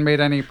they haven't made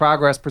any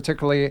progress,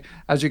 particularly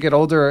as you get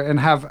older and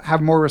have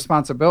more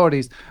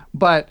responsibilities.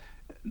 But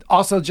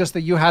also just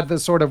that you had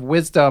this sort of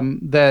wisdom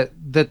that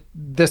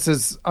this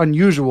is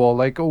unusual.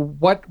 Like,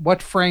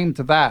 what framed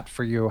that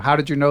for you? How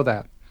did you know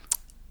that?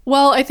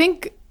 Well, I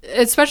think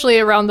especially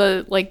around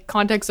the like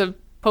context of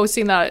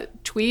posting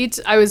that tweet,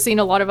 I was seeing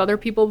a lot of other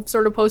people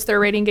sort of post their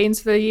rating gains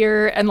for the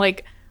year, and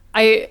like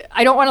I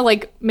don't want to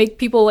like make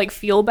people like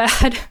feel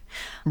bad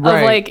Right.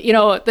 of like, you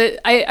know, that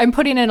I'm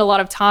putting in a lot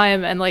of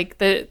time, and like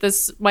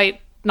this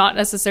might not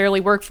necessarily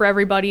work for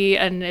everybody,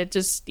 and it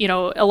just, you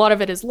know, a lot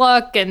of it is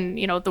luck, and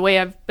you know, the way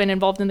I've been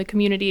involved in the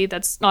community,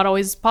 that's not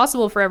always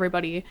possible for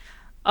everybody.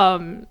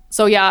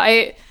 So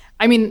yeah,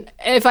 I mean,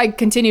 if I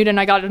continued and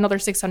I got another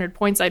 600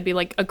 points, I'd be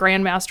like a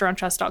grandmaster on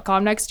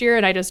chess.com next year.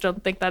 And I just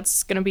don't think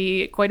that's going to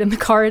be quite in the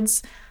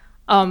cards.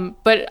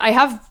 But I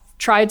have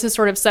tried to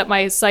sort of set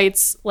my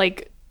sights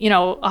like, you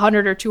know,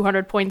 100 or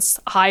 200 points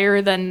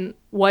higher than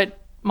what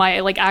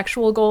my like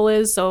actual goal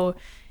is. So,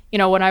 you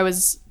know, when I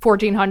was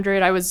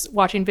 1400, I was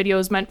watching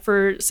videos meant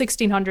for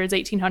 1600s,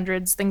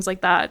 1800s, things like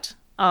that.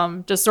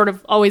 Just sort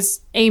of always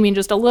aiming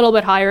just a little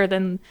bit higher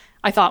than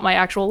I thought my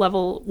actual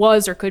level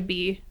was or could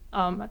be.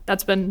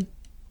 That's been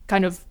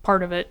kind of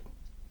part of it.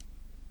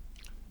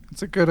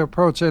 It's a good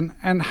approach.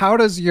 And how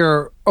does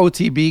your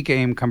OTB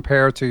game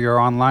compare to your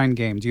online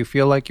game? Do you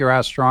feel like you're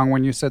as strong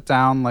when you sit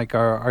down? Like,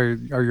 are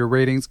your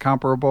ratings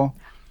comparable?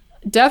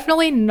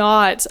 Definitely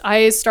not.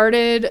 I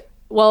started,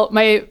 well,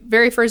 my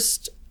very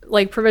first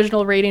like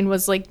provisional rating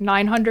was like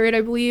 900, I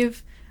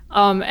believe.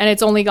 And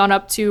it's only gone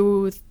up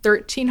to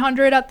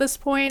 1300 at this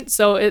point.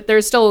 So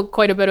there's still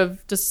quite a bit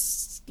of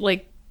just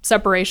like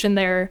separation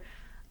there.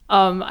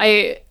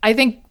 I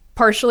think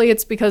partially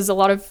it's because a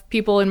lot of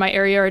people in my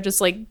area are just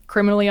like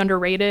criminally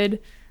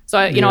underrated.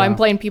 So, you know, I'm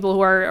playing people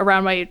who are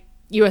around my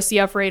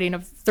USCF rating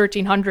of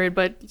 1300,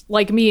 but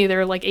like me,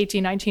 they're like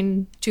 18,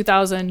 19,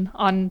 2000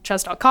 on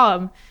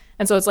chess.com.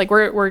 And so it's like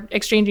we're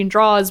exchanging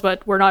draws,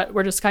 but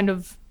we're just kind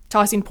of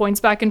tossing points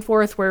back and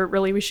forth, where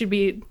really we should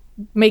be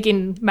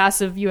making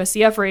massive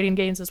USCF rating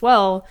gains as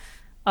well.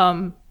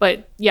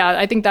 But yeah,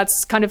 I think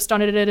that's kind of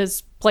stunted it,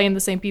 is playing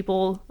the same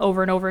people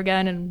over and over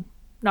again and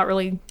not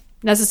really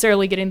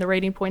necessarily getting the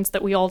rating points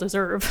that we all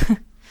deserve.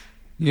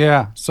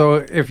 Yeah. So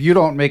if you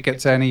don't make it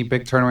to any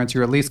big tournaments,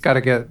 you at least got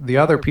to get the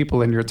other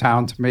people in your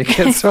town to make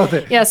it, so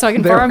that yeah, so I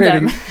can farm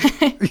them.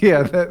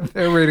 Yeah,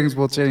 their ratings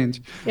will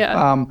change.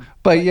 Yeah.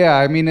 But yeah,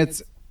 I mean,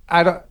 this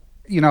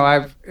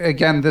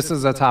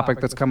is a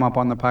topic that's come up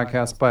on the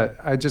podcast, but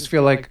I just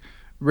feel like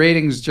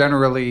ratings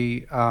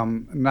generally,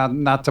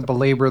 not to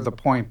belabor the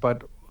point,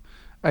 but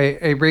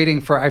a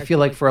rating I feel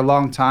like for a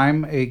long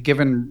time, a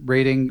given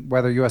rating,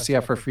 whether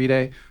USCF or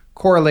FIDE,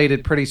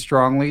 correlated pretty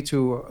strongly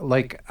to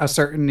like a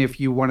certain, if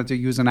you wanted to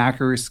use an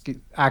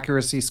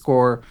accuracy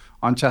score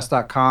on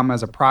chess.com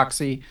as a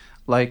proxy,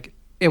 like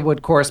it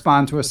would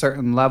correspond to a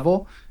certain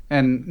level.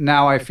 And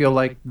now I feel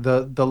like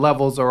the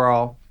levels are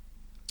all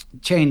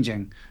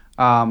changing.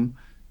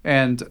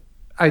 And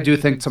I do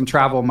think some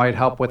travel might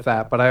help with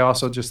that. But I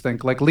also just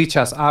think like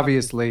Lichess,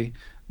 obviously,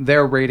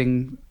 their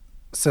rating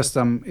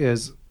system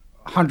is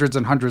hundreds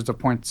and hundreds of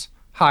points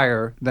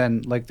higher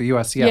than like the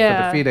USCF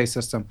or the FIDE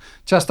system.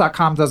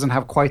 Chess.com doesn't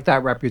have quite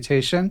that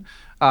reputation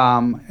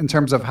in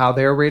terms of how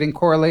their rating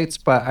correlates,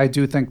 but I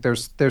do think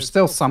there's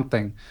still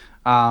something.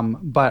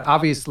 But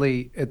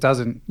obviously it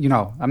doesn't, you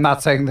know, I'm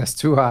not saying this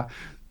to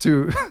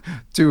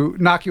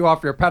knock you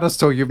off your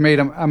pedestal. You've made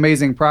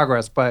amazing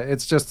progress, but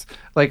it's just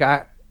like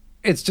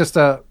it's just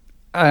a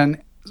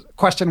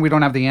question we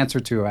don't have the answer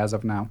to as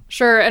of now.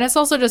 Sure, and it's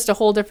also just a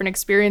whole different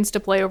experience to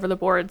play over the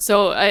board.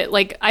 So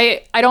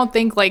I don't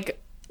think like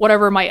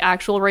whatever my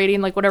actual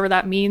rating, like whatever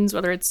that means,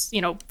 whether it's,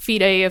 you know,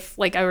 FIDE, if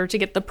like I were to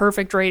get the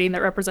perfect rating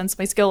that represents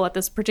my skill at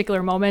this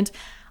particular moment,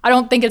 I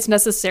don't think it's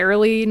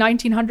necessarily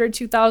 1900,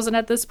 2000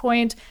 at this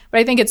point, but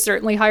I think it's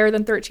certainly higher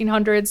than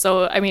 1300.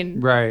 So, I mean,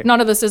 None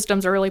of the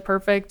systems are really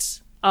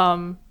perfect.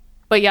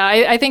 But yeah,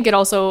 I think it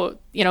also,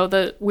 you know,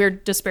 the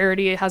weird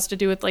disparity has to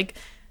do with like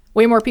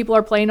way more people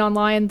are playing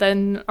online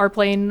than are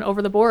playing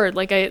over the board.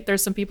 Like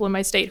there's some people in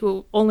my state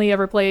who only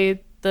ever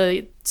play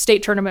the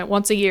state tournament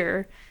once a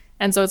year.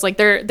 And so it's like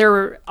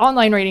their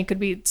online rating could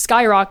be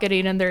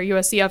skyrocketing and their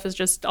USCF is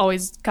just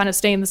always kind of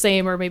staying the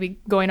same, or maybe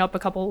going up a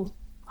couple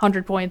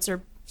 100 points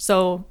or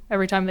so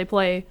every time they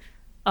play.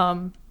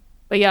 But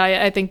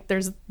yeah, I think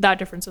there's that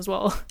difference as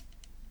well.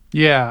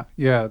 Yeah.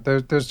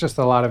 There's just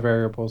a lot of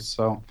variables.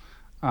 So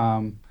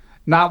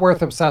not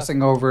worth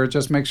obsessing over.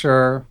 Just make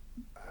sure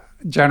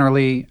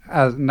generally,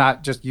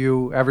 not just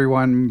you,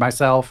 everyone,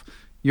 myself,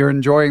 you're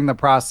enjoying the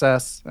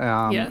process.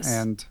 Yes.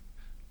 And,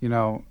 you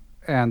know,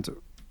 and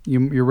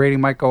your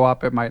rating might go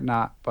up, it might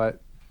not, but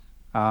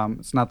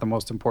it's not the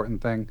most important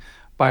thing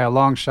by a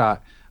long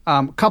shot.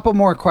 Couple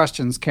more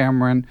questions,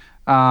 Cameron.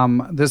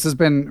 This has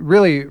been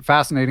really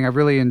fascinating. I've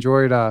really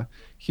enjoyed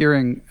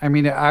hearing. I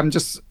mean,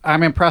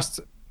 I'm impressed.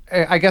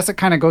 I guess it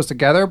kind of goes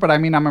together, but I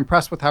mean, I'm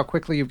impressed with how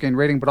quickly you've gained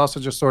rating, but also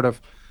just sort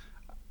of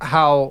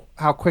how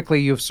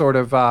quickly you've sort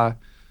of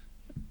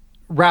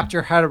wrapped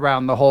your head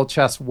around the whole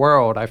chess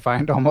world. I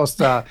find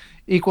almost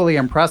equally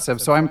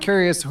impressive. So I'm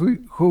curious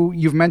who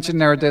you've mentioned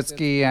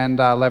Naroditsky and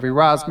Levi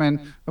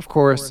Rosman, of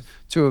course,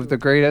 two of the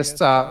greatest.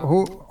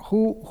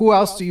 Who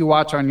else do you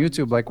watch on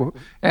YouTube? Like,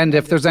 and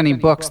if there's any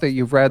books that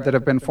you've read that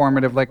have been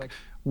formative, like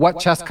what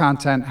chess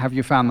content have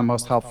you found the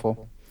most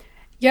helpful?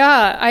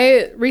 Yeah,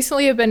 I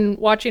recently have been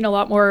watching a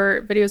lot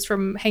more videos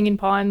from Hanging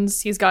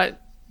Pawns. He's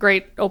got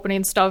great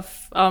opening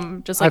stuff.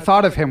 Just like, I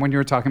thought of him when you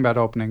were talking about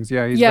openings.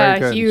 Yeah, he's very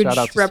good. Huge Shout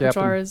out to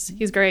repertoires.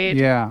 He's great.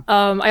 Yeah.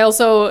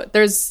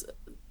 There's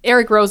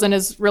Eric Rosen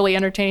is really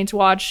entertaining to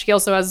watch. He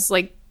also has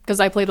because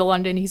I play the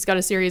London, he's got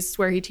a series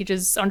where he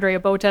teaches Andrea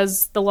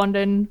Botez the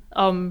London,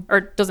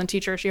 or doesn't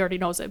teach her, she already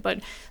knows it,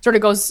 but sort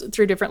of goes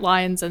through different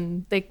lines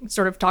and they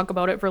sort of talk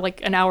about it for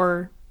like an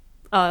hour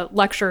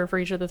lecture for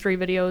each of the 3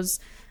 videos.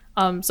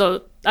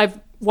 So I've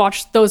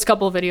watched those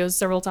couple of videos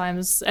several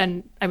times,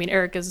 and I mean,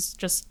 Eric is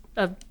just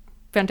a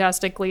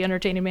fantastically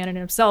entertaining man in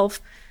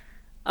himself.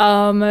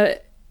 Speaking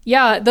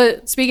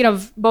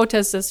of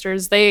Botez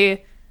sisters,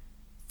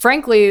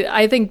 frankly,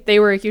 I think they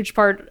were a huge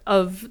part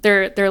of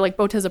their like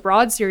Botez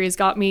Abroad series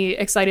got me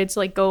excited to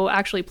like go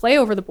actually play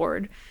over the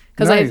board.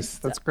 Nice.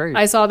 That's great.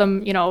 I saw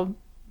them,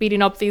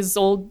 beating up these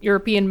old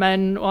European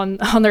men on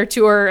their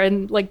tour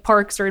in like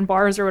parks or in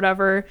bars or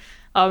whatever.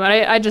 And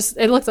I just,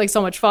 it looked like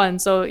so much fun.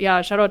 So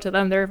yeah, shout out to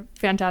them. They're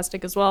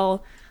fantastic as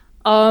well.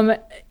 There's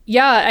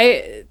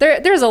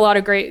a lot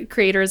of great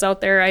creators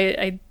out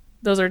there.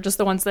 Those are just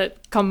the ones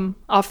that come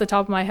off the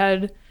top of my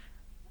head.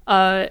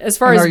 As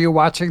far as, are you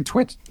watching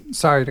Twitch?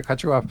 Sorry to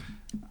cut you off.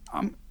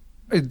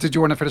 Did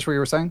you want to finish what you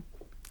were saying?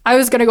 I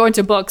was going to go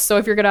into books, so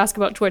if you're going to ask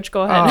about Twitch,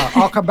 go ahead.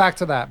 I'll come back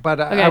to that. But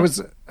okay.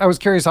 I was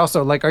curious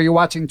also, like, are you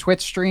watching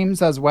Twitch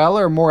streams as well,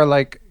 or more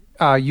like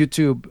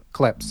YouTube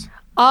clips?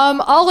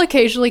 I'll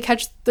occasionally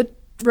catch the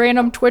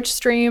random Twitch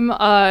stream.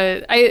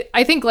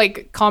 I think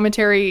like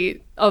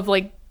commentary of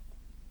like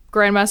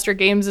Grandmaster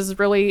games is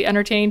really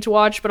entertaining to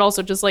watch, but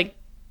also just like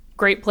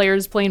great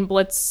players playing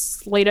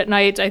Blitz late at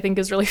night I think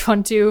is really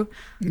fun too.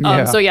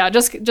 So yeah,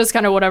 just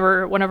kind of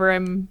whenever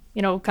I'm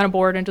kind of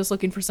bored and just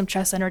looking for some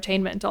chess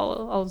entertainment,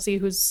 I'll see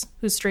who's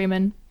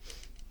streaming.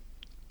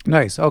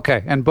 Nice.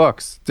 Okay. And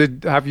books,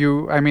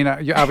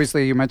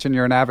 obviously you mentioned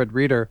you're an avid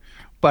reader,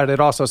 but it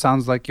also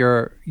sounds like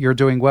you're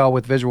doing well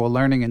with visual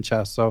learning in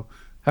chess. So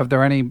have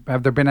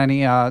there been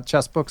any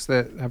chess books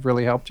that have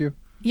really helped you?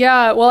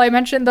 Yeah, well, I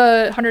mentioned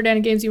the 100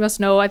 End Games You Must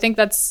Know. I think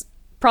that's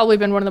probably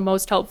been one of the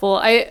most helpful.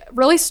 I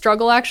really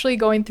struggle actually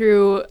going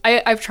through,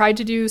 I've tried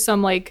to do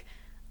some like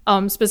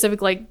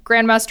specific like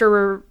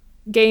Grandmaster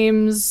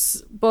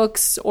games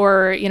books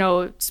or,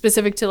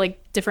 specific to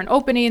like different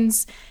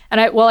openings.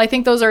 And I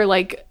think those are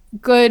like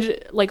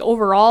good, like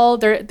overall,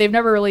 they've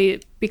never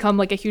really become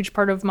like a huge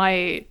part of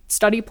my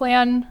study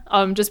plan.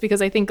 Just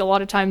because I think a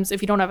lot of times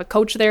if you don't have a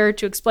coach there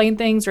to explain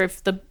things, or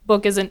if the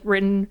book isn't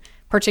written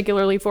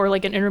particularly for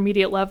like an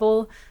intermediate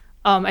level,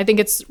 I think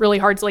it's really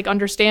hard to like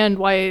understand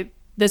why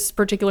this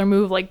particular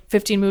move, like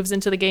 15 moves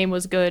into the game,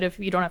 was good if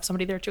you don't have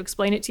somebody there to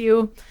explain it to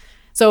you.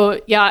 So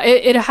yeah,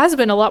 it has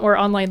been a lot more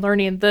online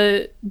learning.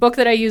 The book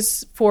that I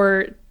use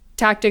for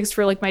tactics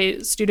for like my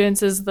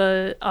students is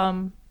the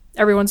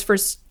Everyone's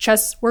First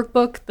Chess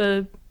Workbook,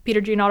 the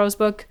Peter Giannotto's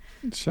book.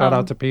 Shout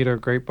out to Peter,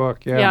 great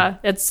book. Yeah,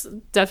 it's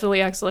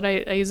definitely excellent.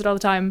 I use it all the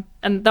time.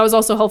 And that was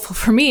also helpful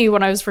for me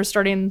when I was first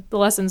starting the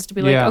lessons to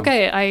be like,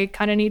 okay, I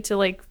kind of need to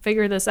like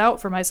figure this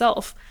out for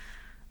myself.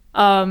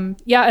 And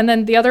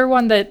then the other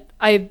one that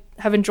I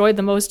have enjoyed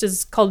the most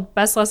is called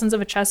Best Lessons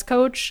of a Chess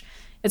Coach.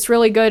 It's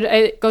really good.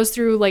 It goes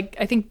through like,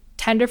 I think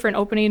 10 different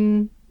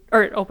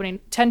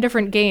 10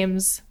 different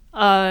games,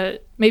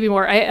 maybe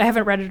more. I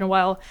haven't read it in a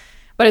while,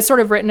 but it's sort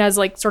of written as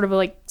like sort of a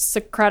like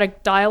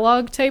Socratic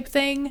dialogue type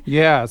thing.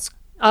 Yeah. It's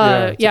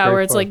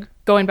where it's like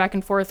going back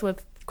and forth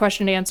with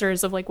question and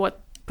answers of like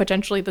what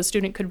potentially the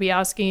student could be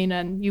asking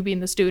and you being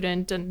the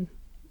student, and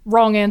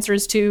wrong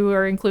answers too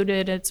are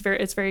included. It's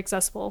very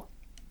accessible.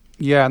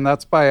 Yeah, and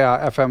that's by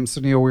FM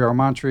Sunil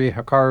Weeramantry,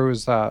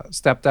 Hikaru's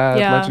stepdad,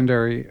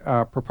 legendary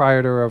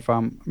proprietor of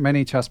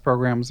many chess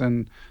programs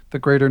in the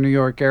greater New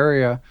York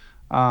area.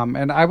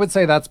 And I would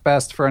say that's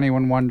best for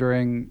anyone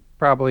wondering,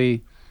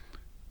 probably,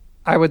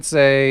 I would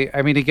say,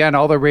 again,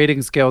 all the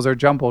rating scales are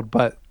jumbled,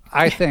 but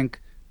I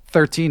think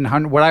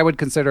 1,300, what I would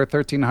consider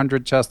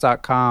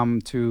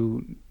 1,300chess.com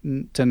to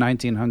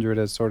 1,900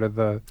 is sort of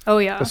the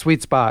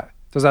sweet spot.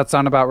 Does that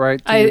sound about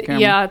right to you,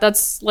 Cameron? Yeah,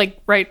 that's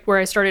like right where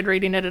I started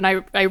reading it, and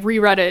I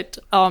reread it.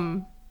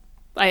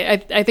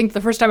 I think the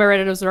first time I read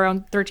it was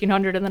around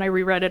 1,300, and then I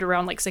reread it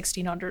around like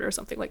 1,600 or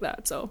something like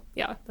that. So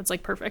yeah, that's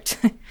like perfect.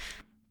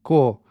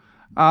 Cool.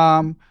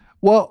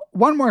 Well,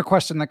 one more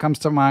question that comes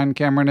to mind,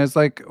 Cameron, is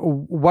like,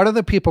 what do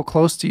the people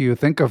close to you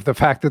think of the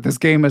fact that this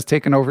game has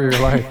taken over your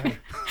life?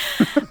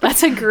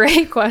 That's a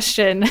great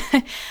question.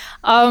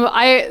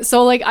 I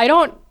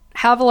don't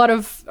have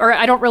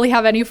I don't really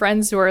have any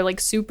friends who are like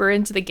super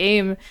into the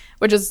game,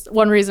 which is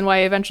one reason why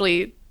I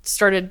eventually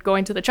started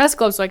going to the chess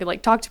club so I could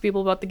like talk to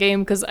people about the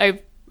game, because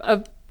I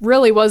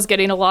really was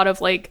getting a lot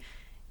of like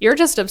you're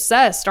just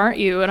obsessed, aren't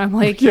you? And I'm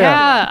like,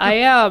 yeah, I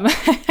am.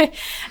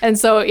 And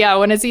so, yeah,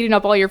 when it's eating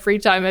up all your free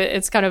time,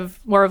 it's kind of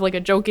more of like a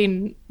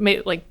joking,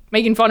 like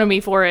making fun of me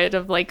for it,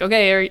 of like,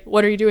 okay,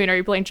 what are you doing? Are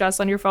you playing chess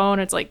on your phone?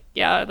 It's like,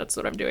 yeah, that's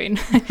what I'm doing.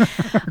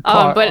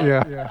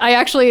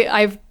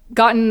 I've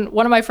gotten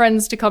one of my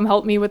friends to come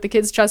help me with the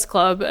kids chess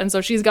club, and so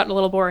she's gotten a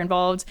little more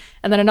involved,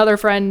 and then another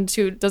friend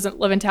who doesn't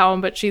live in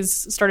town, but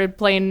she's started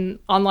playing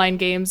online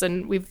games,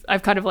 and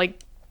I've kind of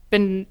like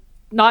been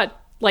not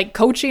like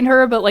coaching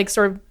her, but like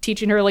sort of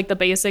teaching her like the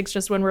basics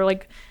just when we're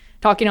like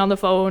talking on the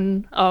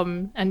phone.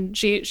 And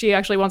she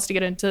actually wants to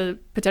get into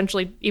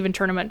potentially even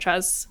tournament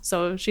chess,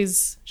 so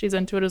she's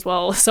into it as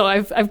well. So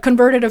I've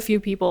converted a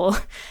few people,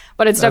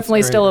 but it's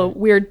definitely still a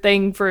weird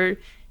thing for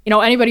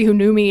anybody who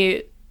knew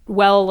me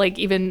well, like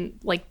even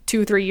like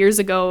 2-3 years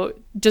ago,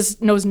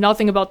 just knows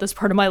nothing about this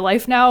part of my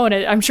life now. And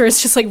I'm sure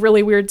it's just like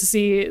really weird to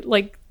see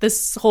like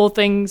this whole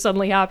thing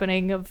suddenly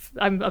happening of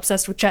I'm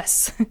obsessed with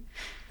chess.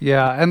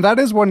 Yeah, and that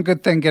is one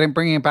good thing,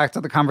 bringing it back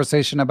to the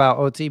conversation about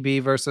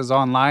OTB versus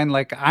online.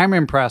 Like, I'm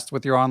impressed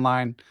with your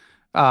online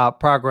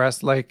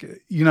progress.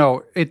 Like,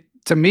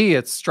 to me,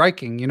 it's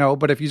striking,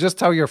 but if you just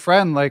tell your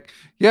friend, like,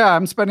 yeah,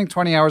 I'm spending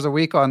 20 hours a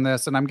week on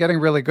this and I'm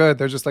getting really good,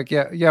 they're just like,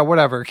 yeah,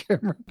 whatever.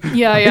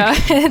 Yeah.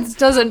 It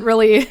doesn't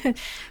really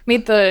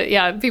meet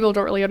people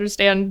don't really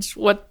understand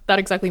what that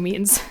exactly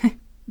means.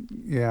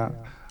 Yeah.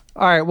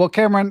 All right. Well,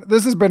 Cameron,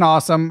 this has been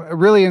awesome. A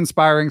really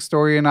inspiring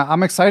story. And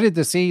I'm excited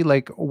to see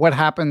like what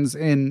happens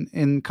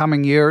in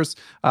coming years.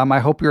 I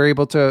hope you're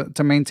able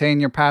to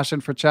maintain your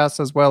passion for chess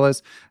as well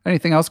as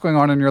anything else going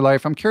on in your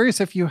life. I'm curious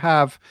if you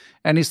have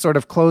any sort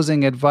of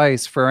closing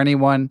advice for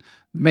anyone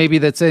maybe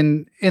that's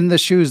in the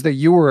shoes that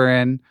you were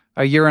in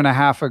a year and a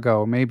half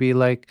ago. Maybe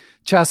like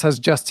chess has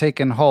just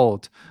taken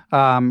hold.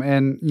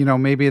 And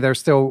maybe they're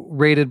still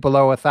rated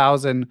below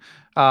 1,000.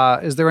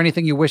 Is there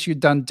anything you wish you'd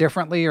done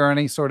differently or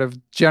any sort of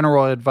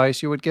general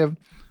advice you would give?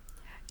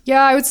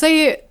 Yeah, I would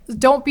say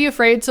don't be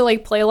afraid to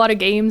like play a lot of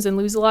games and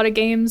lose a lot of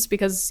games,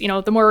 because,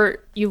 the more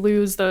you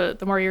lose, the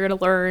more you're going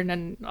to learn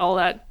and all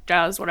that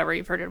jazz, whatever,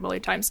 you've heard it a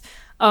million times.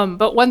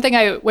 But one thing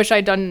I wish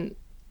I'd done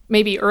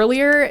maybe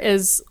earlier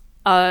is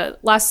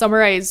last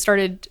summer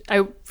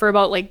for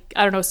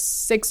about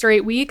 6 or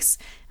 8 weeks.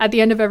 At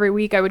the end of every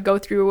week, I would go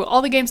through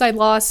all the games I'd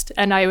lost,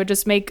 and I would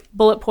just make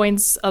bullet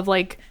points of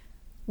like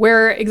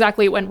where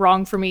exactly it went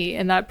wrong for me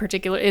in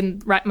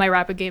my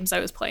rapid games I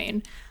was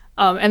playing.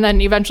 And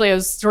then eventually I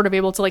was sort of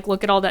able to like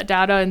look at all that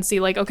data and see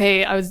like,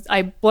 okay,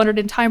 I blundered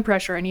in time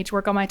pressure. I need to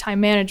work on my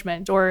time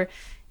management. Or,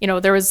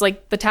 there was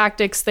like the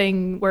tactics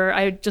thing where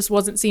I just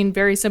wasn't seeing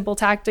very simple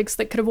tactics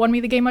that could have won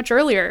me the game much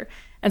earlier.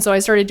 And so I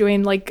started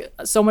doing like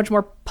so much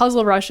more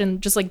Puzzle Rush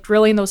and just like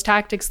drilling those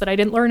tactics that I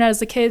didn't learn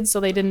as a kid, so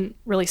they didn't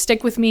really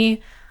stick with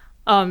me.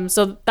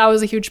 So that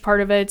was a huge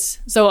part of it.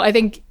 So I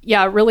think,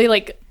 really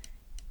like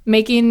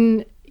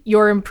making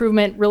your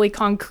improvement really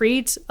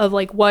concrete of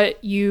like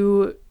what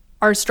you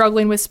are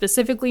struggling with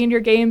specifically in your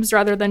games,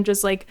 rather than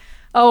just like,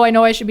 oh, I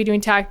know I should be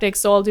doing tactics,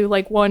 so I'll do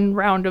like one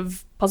round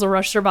of Puzzle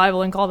Rush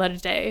Survival and call that a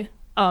day.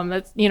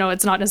 That's,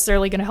 it's not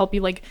necessarily going to help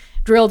you like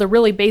drill the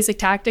really basic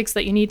tactics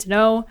that you need to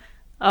know,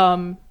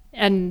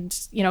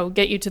 and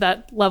get you to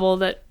that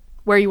level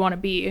where you want to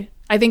be.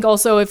 I think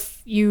also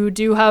if you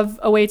do have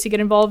a way to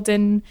get involved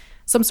in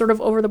some sort of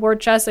over the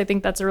board chess, I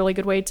think that's a really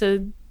good way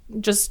to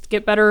just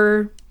get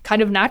better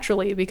kind of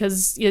naturally,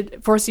 because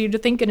it forces you to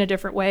think in a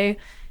different way.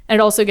 And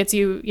it also gets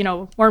you,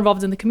 more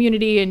involved in the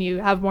community, and you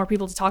have more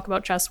people to talk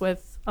about chess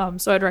with.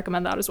 So I'd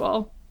recommend that as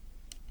well.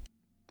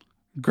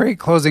 Great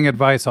closing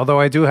advice. Although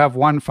I do have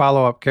one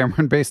follow-up,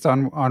 Cameron, based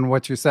on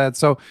what you said.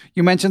 So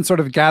you mentioned sort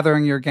of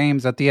gathering your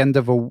games at the end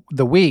of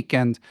the week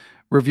and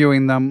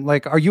reviewing them.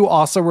 Like, are you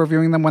also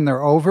reviewing them when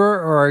they're over,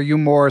 or are you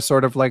more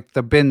sort of like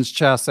the binge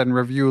chess and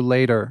review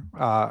later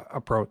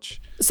approach?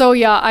 So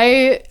yeah,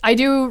 I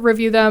do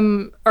review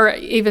them, or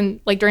even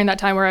like during that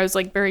time where I was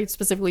like very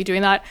specifically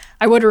doing that,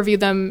 I would review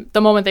them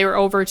the moment they were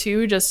over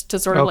too, just to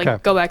sort of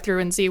like go back through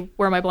and see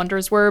where my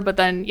blunders were. But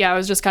then I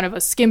was just kind of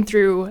a skim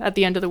through at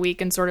the end of the week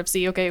and sort of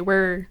see, okay,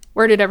 where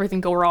did everything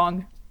go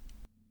wrong?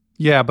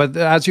 Yeah, but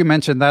as you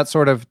mentioned, that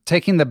sort of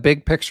taking the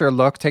big picture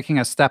look, taking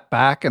a step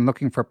back and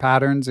looking for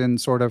patterns in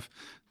sort of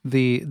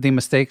the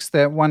mistakes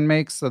that one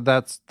makes. So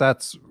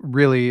that's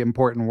really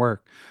important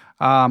work.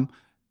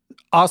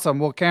 Awesome.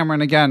 Well,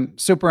 Cameron, again,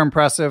 super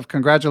impressive.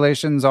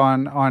 Congratulations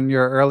on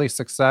your early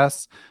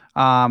success.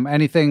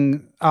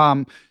 Anything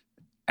to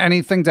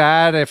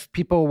add? If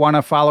people want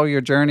to follow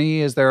your journey,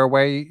 is there a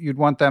way you'd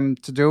want them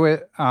to do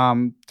it?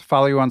 To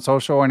follow you on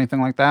social or anything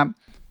like that?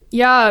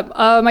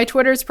 Yeah, my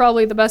Twitter is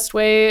probably the best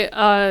way.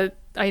 I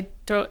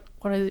don't,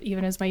 what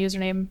even is my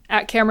username?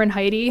 @Cameron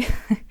Heidi,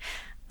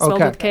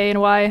 spelled with K and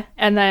Y.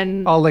 And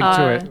then I'll link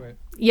to it.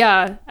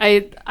 Yeah,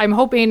 I'm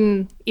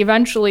hoping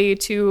eventually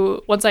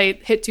to, once I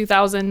hit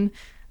 2,000,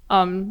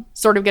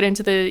 sort of get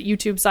into the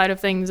YouTube side of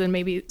things and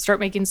maybe start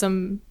making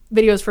some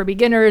videos for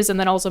beginners, and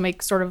then also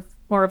make sort of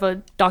more of a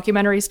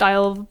documentary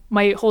style of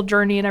my whole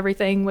journey and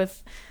everything,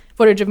 with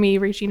footage of me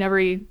reaching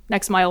every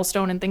next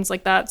milestone and things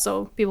like that.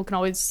 So people can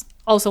always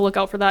also look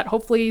out for that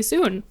hopefully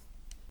soon.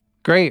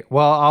 Great.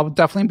 Well, I'll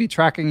definitely be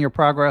tracking your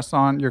progress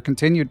on your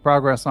continued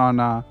progress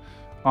on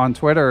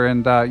Twitter.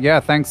 And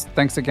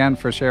thanks again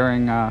for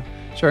sharing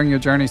your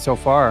journey so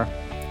far.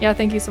 Yeah,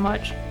 thank you so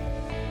much.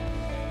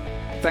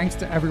 Thanks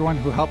to everyone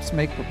who helps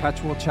make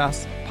Perpetual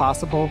Chess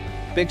possible.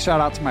 Big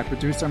shout out to my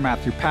producer,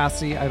 Matthew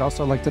Passy. I'd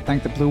also like to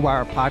thank the Blue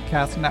Wire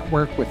Podcast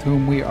Network, with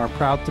whom we are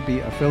proud to be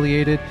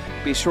affiliated.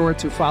 Be sure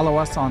to follow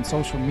us on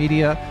social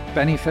media,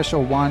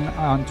 Beneficial1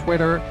 on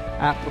Twitter,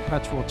 at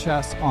Perpetual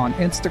Chess on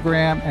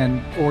Instagram,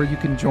 or you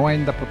can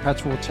join the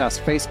Perpetual Chess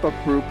Facebook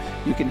group.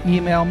 You can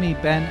email me,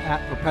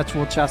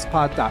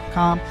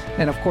 ben@perpetualchesspod.com.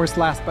 And of course,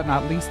 last but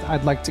not least,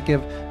 I'd like to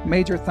give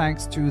major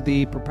thanks to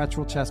the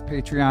Perpetual Chess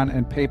Patreon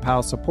and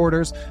PayPal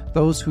supporters.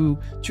 Those who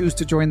choose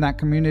to join that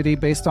community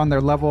based on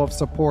their level of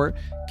support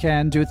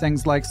can do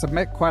things like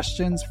submit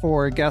questions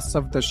for guests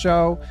of the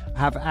show,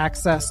 have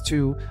access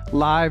to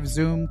live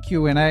Zoom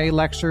Q&A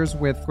lectures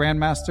with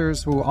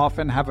grandmasters who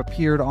often have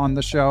appeared on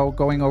the show,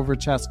 going over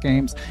chess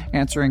games,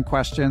 answering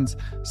questions,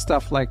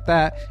 stuff like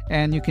that.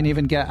 And you can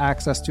even get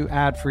access to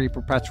ad-free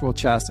Perpetual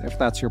Chess if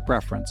that's your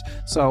preference.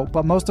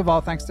 But most of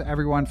all, thanks to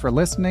everyone for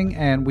listening,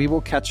 and we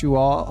will catch you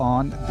all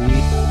on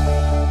the...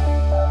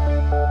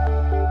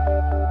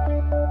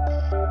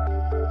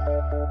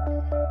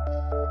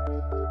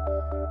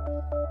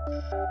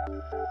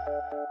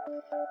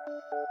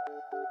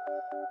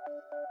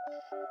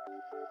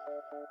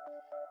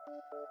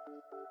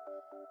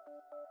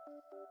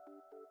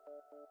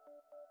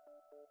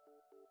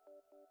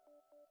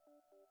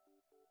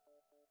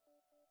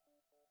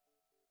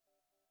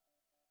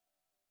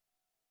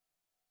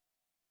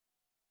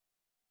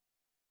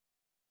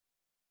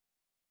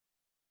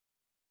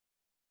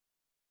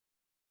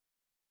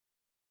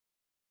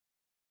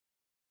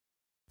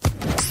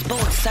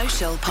 Sports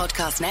Social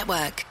Podcast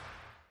Network.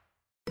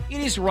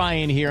 It is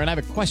Ryan here, and I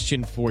have a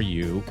question for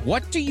you.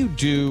 What do you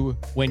do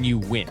when you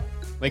win?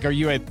 Like, are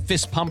you a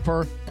fist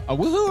pumper, a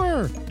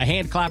woohooer, a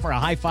hand clapper, a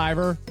high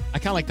fiver? I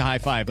kind of like the high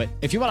five, but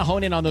if you want to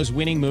hone in on those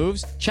winning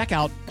moves, check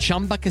out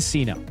Chumba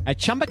Casino. At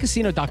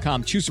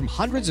ChumbaCasino.com, choose from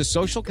hundreds of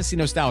social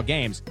casino-style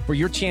games for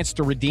your chance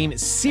to redeem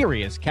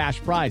serious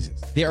cash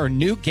prizes. There are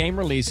new game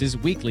releases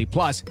weekly,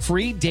 plus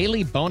free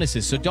daily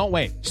bonuses. So don't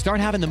wait. Start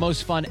having the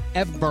most fun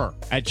ever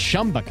at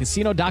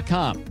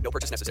ChumbaCasino.com. No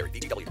purchase necessary.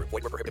 VGW Group.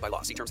 Void where prohibited by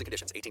law. See terms and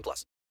conditions. 18+.